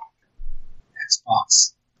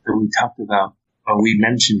 Xbox that we talked about, or we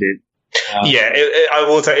mentioned it. I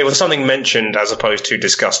will say it was something mentioned as opposed to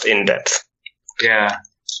discussed in depth. Yeah.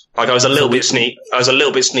 Like I was a little bit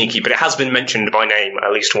sneaky, but it has been mentioned by name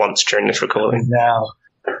at least once during this recording. Now.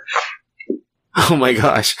 Oh my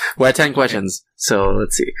gosh, we're at 10 questions, so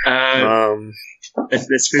let's see.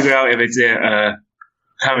 Let's figure out if it's a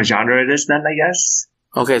kind of genre it is then, I guess.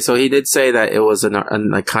 Okay, so he did say that it was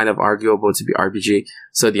a kind of arguable to be RPG.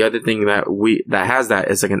 So the other thing that has that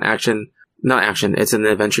is like an not action, it's an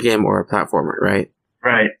adventure game or a platformer, right?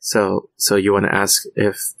 Right. So you want to ask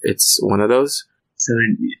if it's one of those? So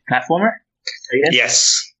platformer?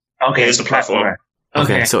 Yes. Okay, it's a platformer.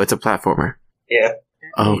 Okay, so it's a platformer. Yeah.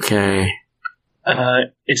 Okay.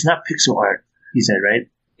 It's not pixel art, you said, right?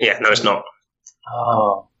 Yeah, no, it's not.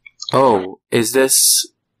 Oh, is this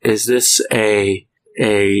an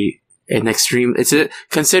extreme?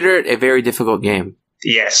 Consider it a very difficult game?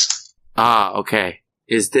 Yes. Okay.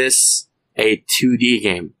 Is this a 2D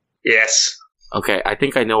game? Yes. Okay, I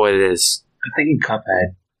think I know what it is. I'm thinking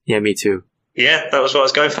Cuphead. Yeah, me too. Yeah, that was what I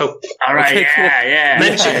was going for. All right, okay, yeah.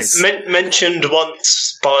 Mentioned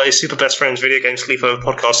once by Super Best Friends Video Game Sleepover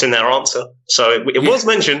podcast in their answer. So it was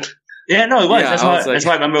mentioned. Yeah, no, it was. Yeah, that's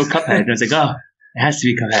why I remember Cuphead. I was like, oh, it has to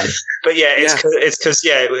be Cuphead. But yeah, it's because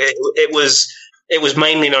it was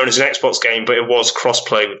mainly known as an Xbox game, but it was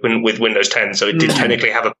crossplay with Windows 10, so it did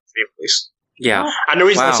technically have a release. Yeah, and the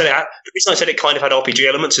reason I said it kind of had RPG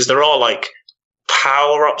elements is there are like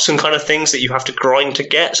power-ups and kind of things that you have to grind to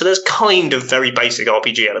get. So there's kind of very basic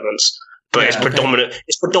RPG elements, but it's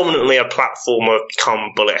predominantly a platformer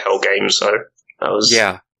come bullet hell game. So that was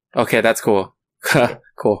okay, that's cool.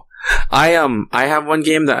 Cool. I have one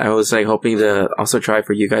game that I was like hoping to also try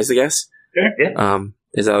for you guys to guess. Yeah.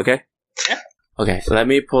 Is that okay? Yeah. Okay, let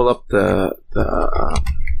me pull up the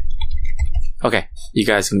okay, you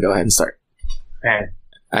guys can go ahead and start. Okay.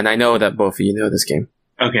 And I know that both of you know this game.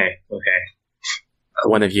 Okay.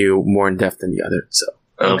 One of you more in depth than the other, so.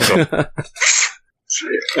 Okay.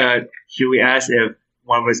 Should we ask if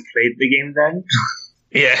one of us played the game then?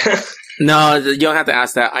 Yeah. No, you don't have to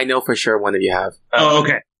ask that. I know for sure one of you have. Oh,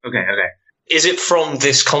 okay. Is it from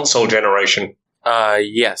this console generation?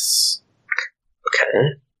 Yes.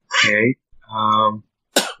 Okay.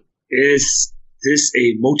 Is this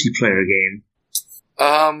a multiplayer game?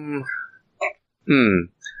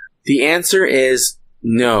 The answer is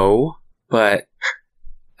no, but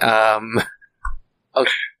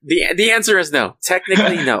okay. The answer is no.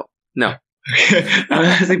 Technically, no. No.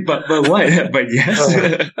 I was like, but what? But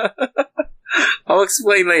yes. I'll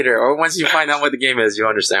explain later, or once you find out what the game is, you'll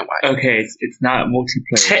understand why. Okay, it's not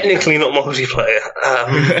multiplayer. Technically not multiplayer.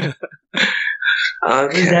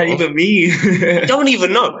 What does that even mean? I don't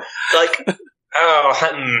even know. Like, no.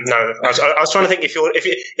 I was trying to think if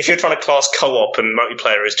you're trying to class co-op and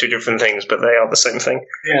multiplayer as two different things, but they are the same thing.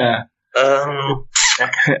 Yeah.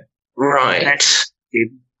 Right.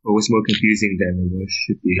 It was more confusing than it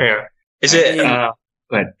should be. Yeah. Is it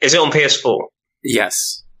on PS4?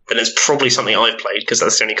 Yes. Then it's probably something I've played because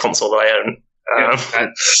that's the only console that I own.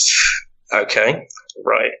 Okay.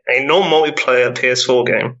 Right. A non-multiplayer PS4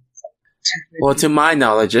 game. Well, to my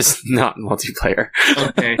knowledge, it's not multiplayer.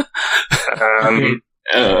 Okay.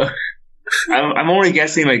 I'm only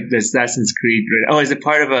guessing like the Assassin's Creed. Oh, is it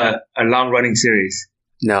part of a long-running series?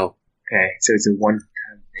 No. Okay, so it's a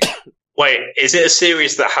one-time thing. Wait, is it a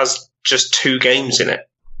series that has just 2 games in it?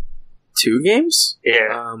 2 games?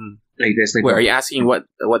 Yeah. Like this. Like wait, are you asking what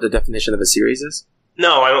the definition of a series is?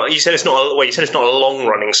 No, you said it's not. You said it's not a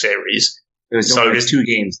long-running series. There's 2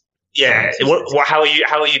 games. Yeah. How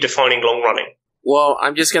are you defining long-running? Well,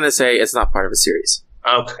 I'm just gonna say it's not part of a series.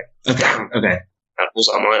 Okay. That was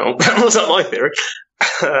not my theory.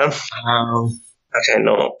 Okay,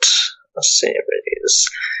 not a series.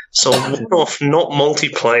 So one-off, not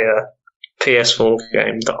multiplayer PS4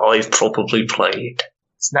 game that I've probably played.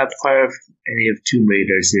 It's not part of any of Tomb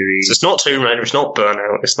Raider series. So it's not Tomb Raider, it's not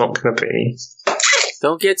Burnout, it's not going to be...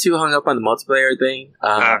 Don't get too hung up on the multiplayer thing.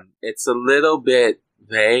 It's a little bit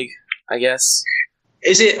vague, I guess.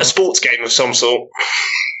 Is it a sports game of some sort?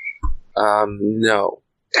 No.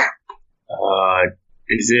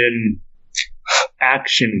 Is it an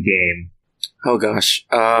action game? Oh gosh.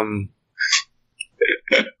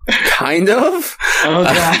 Kind of? Oh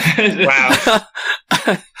god.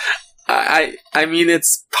 Wow. I mean,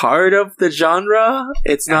 it's part of the genre.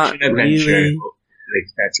 It's not adventure, really... like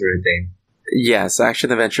that sort of thing. Yes,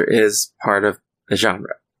 action adventure is part of the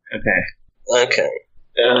genre. Okay.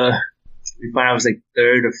 We find out it was like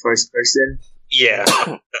third or first person. Yeah,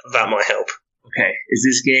 that might help. Okay, is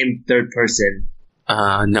this game third person?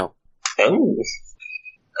 No. Oh.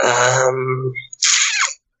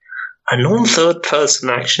 A non-third person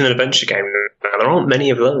action adventure game. Now, there aren't many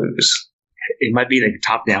of those. It might be like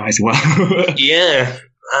top down as well. Yeah.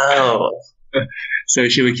 Oh. So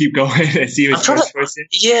should we keep going and see if it's first person?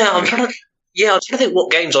 I'm trying to think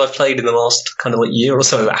what games I've played in the last kind of like year or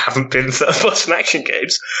so that haven't been third person action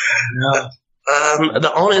games. No.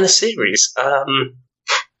 That aren't in a series.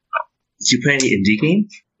 Did you play any indie game?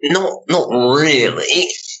 Not really.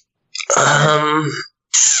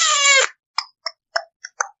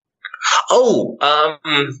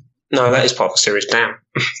 No, that is part of the series. Damn.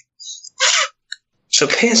 So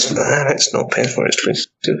PS4, that's not PS4. It's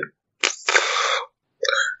 22.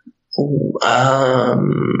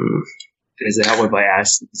 Does it help if I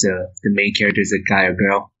ask the main character is a guy or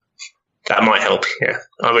girl? That might help. Yeah,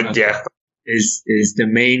 I would. Okay. Yeah. Is the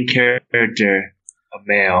main character a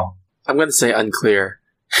male? I'm going to say unclear.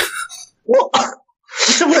 What?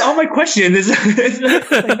 So what? All my question is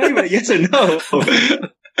not even a yes or no.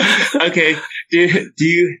 Okay.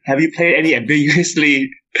 Have you played any ambiguously?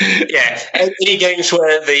 Yeah, any games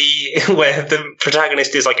where the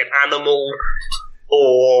protagonist is like an animal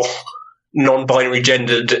or non-binary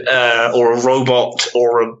gendered, or a robot,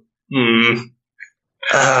 or a.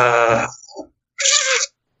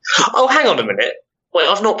 Oh, hang on a minute. Wait,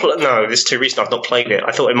 I've not played. No, this is too recent. I've not played it.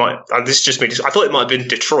 I thought it might. This is just me. I thought it might have been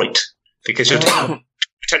Detroit because you're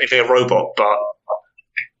technically a robot, but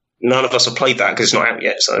none of us have played that because it's not out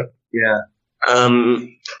yet. So yeah.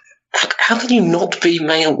 How can you not be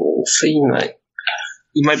male or female?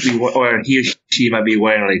 He might be, or he or she might be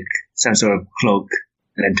wearing like some sort of cloak,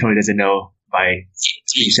 and then Tony doesn't know by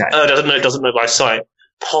sight. Doesn't know by sight.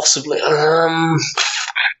 Possibly. I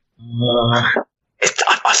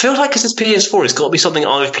feel like because it's PS4, it's got to be something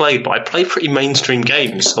I've played, but I play pretty mainstream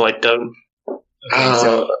games, so I don't.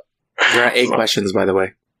 So there are 8 questions, by the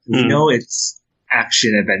way. You know it's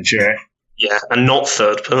action adventure. Yeah, and not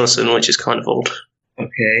third person, which is kind of odd.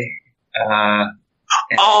 Okay. I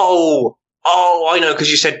know,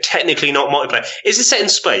 because you said technically not multiplayer. Is it set in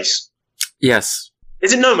space? Yes.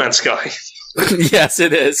 Is it No Man's Sky? Yes,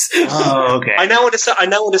 it is. Oh, okay. I now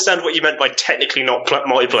understand what you meant by technically not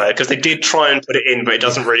multiplayer, because they did try and put it in, but it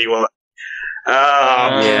doesn't really work.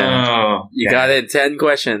 Yeah. You got it. 10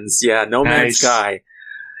 questions. Yeah, No Man's Sky.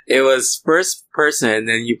 It was first person,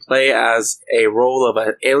 and you play as a role of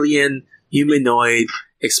an alien humanoid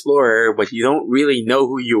explorer, but you don't really know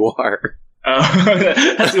who you are.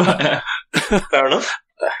 Fair enough.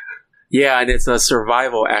 Yeah, and it's a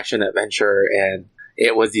survival action adventure, and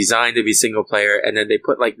it was designed to be single player, and then they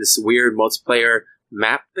put like this weird multiplayer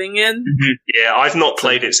map thing in. Mm-hmm. Yeah, I've not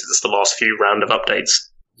played it since the last few round of updates.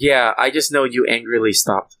 Yeah, I just know you angrily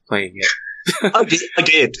stopped playing it. I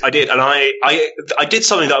did, and I did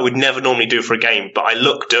something that I would never normally do for a game, but I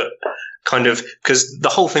looked at kind of, because the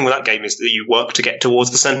whole thing with that game is that you work to get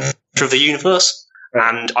towards the center of the universe,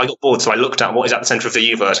 and I got bored, so I looked at what is at the center of the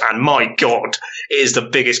universe, and my god, it is the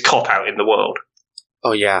biggest cop-out in the world.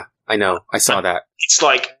 Oh yeah, I know, I saw that. It's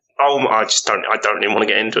like, I don't even want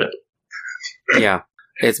to get into it. Yeah,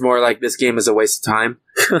 it's more like this game is a waste of time.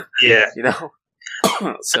 Yeah. You know?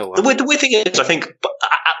 So the weird thing is, I think,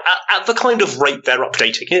 at the kind of rate they're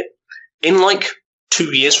updating it, in like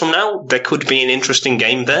 2 years from now, there could be an interesting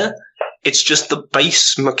game there. It's just the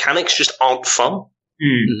base mechanics just aren't fun.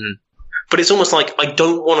 Mm-hmm. But it's almost like I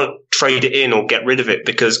don't want to trade it in or get rid of it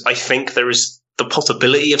because I think there is the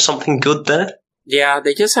possibility of something good there. Yeah,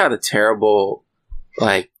 they just had a terrible,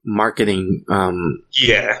 like, marketing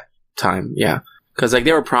time. Yeah. Because, like,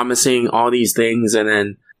 they were promising all these things, and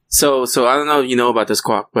then... So I don't know if you know about this,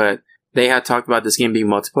 Quack, but they had talked about this game being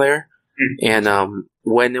multiplayer, and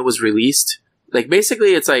when it was released, like,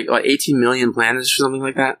 basically it's like 18 million planets or something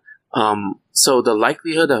like that. So the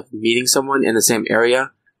likelihood of meeting someone in the same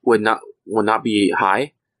area would not be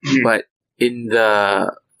high. Mm-hmm. But in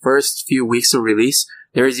the first few weeks of release,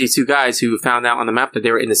 there was these 2 guys who found out on the map that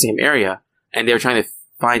they were in the same area, and they were trying to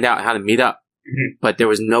find out how to meet up, but there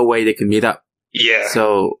was no way they could meet up. Yeah.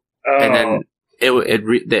 So, and then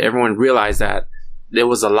everyone realized that there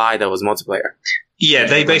was a lie that was multiplayer. Yeah,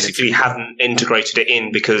 they basically hadn't integrated it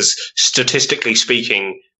in because statistically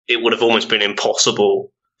speaking, it would have almost been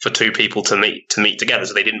impossible for 2 people to meet together,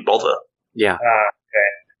 so they didn't bother. Yeah. Okay.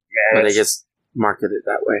 Yeah, but they just marketed it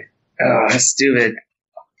that way. Oh, that's stupid.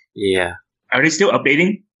 Yeah. Are they still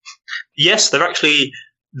updating? Yes, they're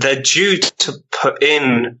due to put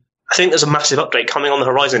in, I think there's a massive update coming on the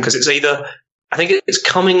horizon because I think it's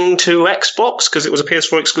coming to Xbox because it was a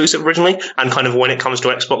PS4 exclusive originally, and kind of when it comes to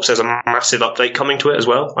Xbox, there's a massive update coming to it as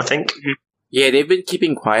well, I think. Yeah, they've been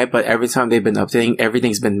keeping quiet, but every time they've been updating,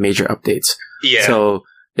 everything's been major updates. Yeah. So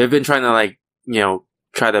they've been trying to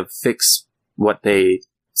try to fix what they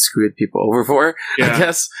screwed people over for, I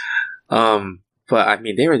guess. But I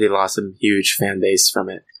mean, they already lost a huge fan base from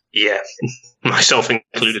it. Yeah. Myself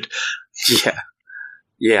included.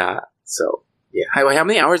 Yeah. So, yeah. How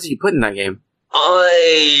many hours did you put in that game?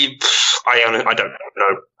 I don't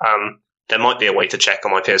know. There might be a way to check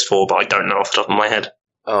on my PS4, but I don't know off the top of my head.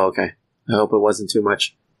 Oh, okay. I hope it wasn't too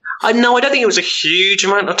much. I don't think it was a huge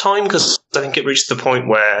amount of time, because I think it reached the point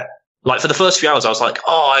where, like, for the first few hours, I was like,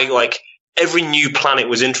 every new planet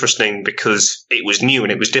was interesting because it was new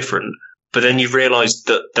and it was different. But then you realised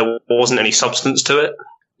that there wasn't any substance to it.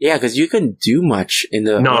 Yeah, because you couldn't do much when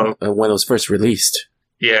it was first released.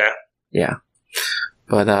 Yeah. Yeah.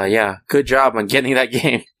 But, good job on getting that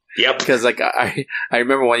game. Yep. Because, like, I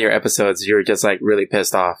remember one of your episodes, you were just, like, really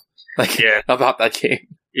pissed off. About that game.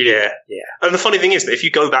 Yeah. And the funny thing is that if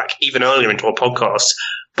you go back even earlier into our podcast,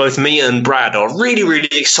 both me and Brad are really, really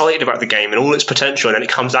excited about the game and all its potential, and then it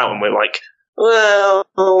comes out and we're like, well,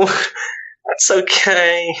 that's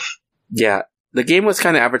okay. Yeah. The game was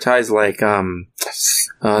kind of advertised like, do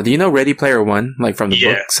you know Ready Player One? Like from the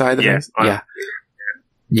book side of it?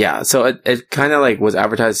 Yeah. So it kind of like was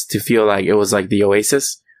advertised to feel like it was like the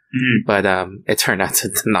Oasis, but it turned out to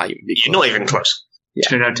not even be close. Not even close. Yeah. It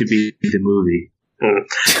turned out to be the movie.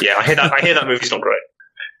 Yeah, I hear that movie's not great.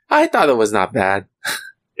 I thought it was not bad.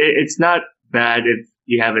 It's not bad if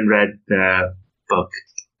you haven't read the book.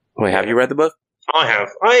 Wait, have you read the book? I have.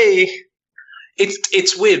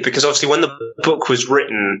 It's weird because obviously when the book was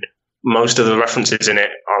written, most of the references in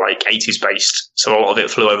it are like 80s based, so a lot of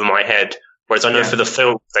it flew over my head. Whereas I know for the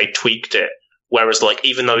film they tweaked it. Whereas like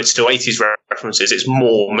even though it's still 80s references, it's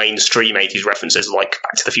more mainstream 80s references like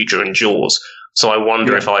Back to the Future and Jaws. So I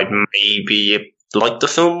wonder if I'd maybe like the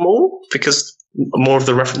film more because more of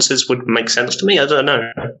the references would make sense to me. I don't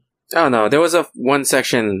know. Oh no, there was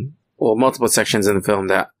multiple sections in the film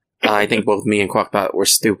that I think both me and Quack thought were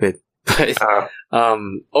stupid. But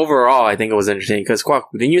overall, I think it was interesting because Quack,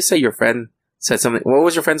 didn't you say your friend said something? What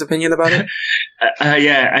was your friend's opinion about it? I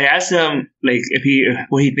asked him like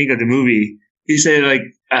what he think of the movie. He said like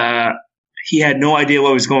he had no idea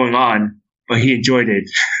what was going on, but he enjoyed it.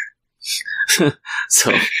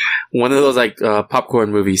 So one of those like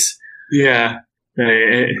popcorn movies. Yeah,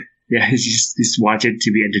 just watch it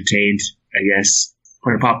to be entertained, I guess,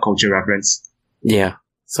 for a pop culture reference. Yeah.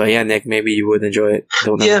 So yeah, Nick, maybe you would enjoy it.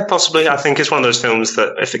 Don't know. Yeah, possibly. I think it's one of those films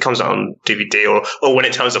that if it comes out on DVD or when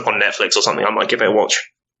it turns up on Netflix or something, I might give it a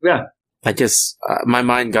watch. Yeah. I just my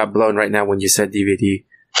mind got blown right now when you said DVD.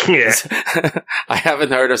 Yeah. I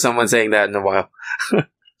haven't heard of someone saying that in a while.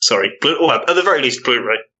 Sorry. At the very least,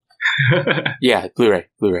 Blu-ray. Yeah, Blu-ray.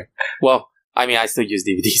 Well, I mean, I still use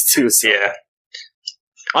DVDs too. So. Yeah.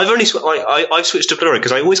 I've switched to Blu-ray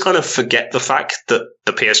because I always kind of forget the fact that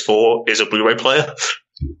the PS4 is a Blu-ray player.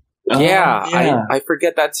 Yeah. I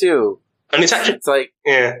forget that too. And it's like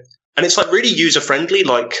and it's like really user-friendly.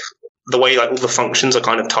 Like the way like all the functions are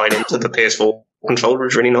kind of tied into the PS4 controller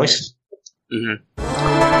is really nice.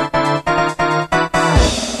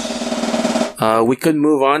 We could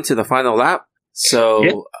move on to the final lap.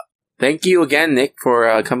 So thank you again, Nick,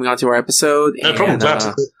 for coming on to our episode. No problem. Do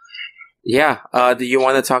you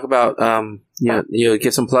want to talk about,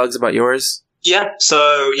 give some plugs about yours? Yeah, so,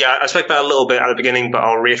 I spoke about it a little bit at the beginning, but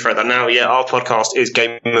I'll reiterate that now. Yeah, our podcast is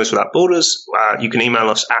Gamers Without Borders. You can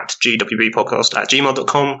email us at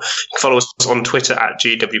gwbpodcast@gmail.com. You can follow us on Twitter at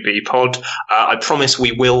gwbpod. I promise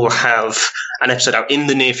we will have an episode out in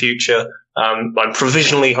the near future. I'm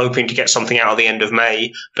provisionally hoping to get something out at the end of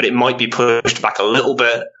May, but it might be pushed back a little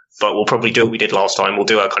bit. But we'll probably do what we did last time. We'll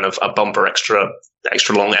do a kind of a bumper extra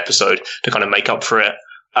long episode to kind of make up for it.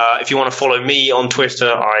 If you want to follow me on Twitter,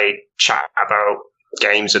 I chat about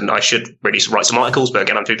games and I should really write some articles, but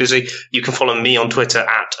again, I'm too busy. You can follow me on Twitter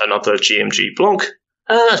at another GMG blog.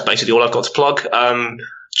 That's basically all I've got to plug.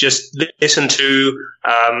 Just listen to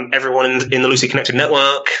everyone in the Loosely Connected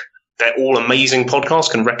network. They're all amazing podcasts,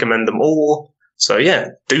 can recommend them all. So yeah,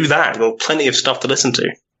 do that. There's plenty of stuff to listen to.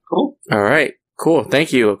 Cool. All right. Cool.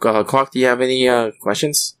 Thank you. Quack, do you have any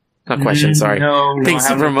questions? Not questions, sorry. No, things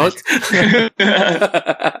to promote?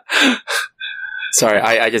 Sorry,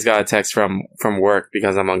 I just got a text from work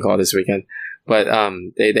because I'm on call this weekend. But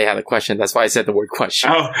they had a question. That's why I said the word question.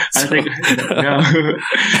 Oh, I think no,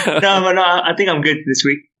 I think I'm good this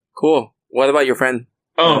week. Cool. What about your friend?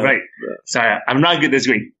 Oh, right. Sorry, I'm not good this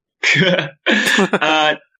week.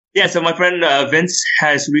 So my friend Vince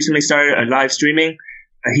has recently started a live streaming.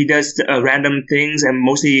 He does random things, and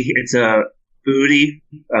mostly it's a foodie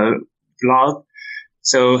vlog.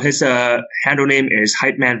 So his handle name is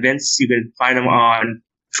Hypeman Vince. You can find him on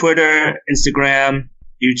Twitter, Instagram,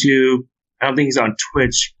 YouTube. I don't think he's on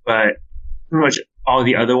Twitch, but pretty much all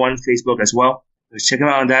the other ones, Facebook as well. So check him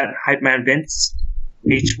out on that. Hypeman Vince,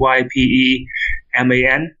 HYPEMAN,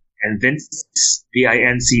 and Vince,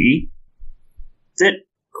 VINCE. That's it.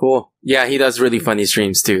 Cool. Yeah, he does really funny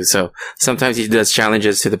streams too. So sometimes he does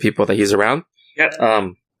challenges to the people that he's around. Yep.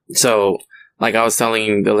 So like I was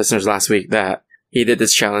telling the listeners last week that he did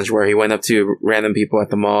this challenge where he went up to random people at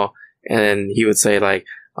the mall and he would say like,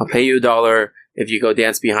 I'll pay you $1 if you go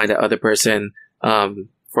dance behind the other person,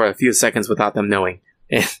 for a few seconds without them knowing.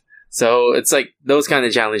 So it's like those kind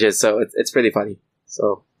of challenges. So it's pretty funny.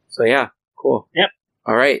 So yeah, cool. Yep.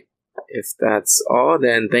 All right. If that's all,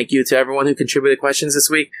 then thank you to everyone who contributed questions this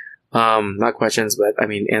week. Not questions, but I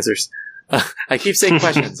mean answers. I keep saying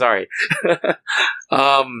questions. Sorry.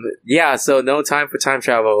 Yeah. So no time for time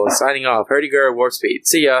travel. Signing off. Herdiger, Warp Speed.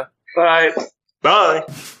 See ya. Bye. Bye.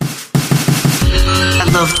 I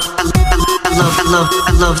love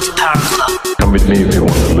Power Glove. Come with me if you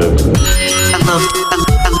want to live.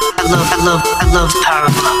 I love Power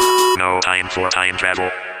Glove. No time for time travel.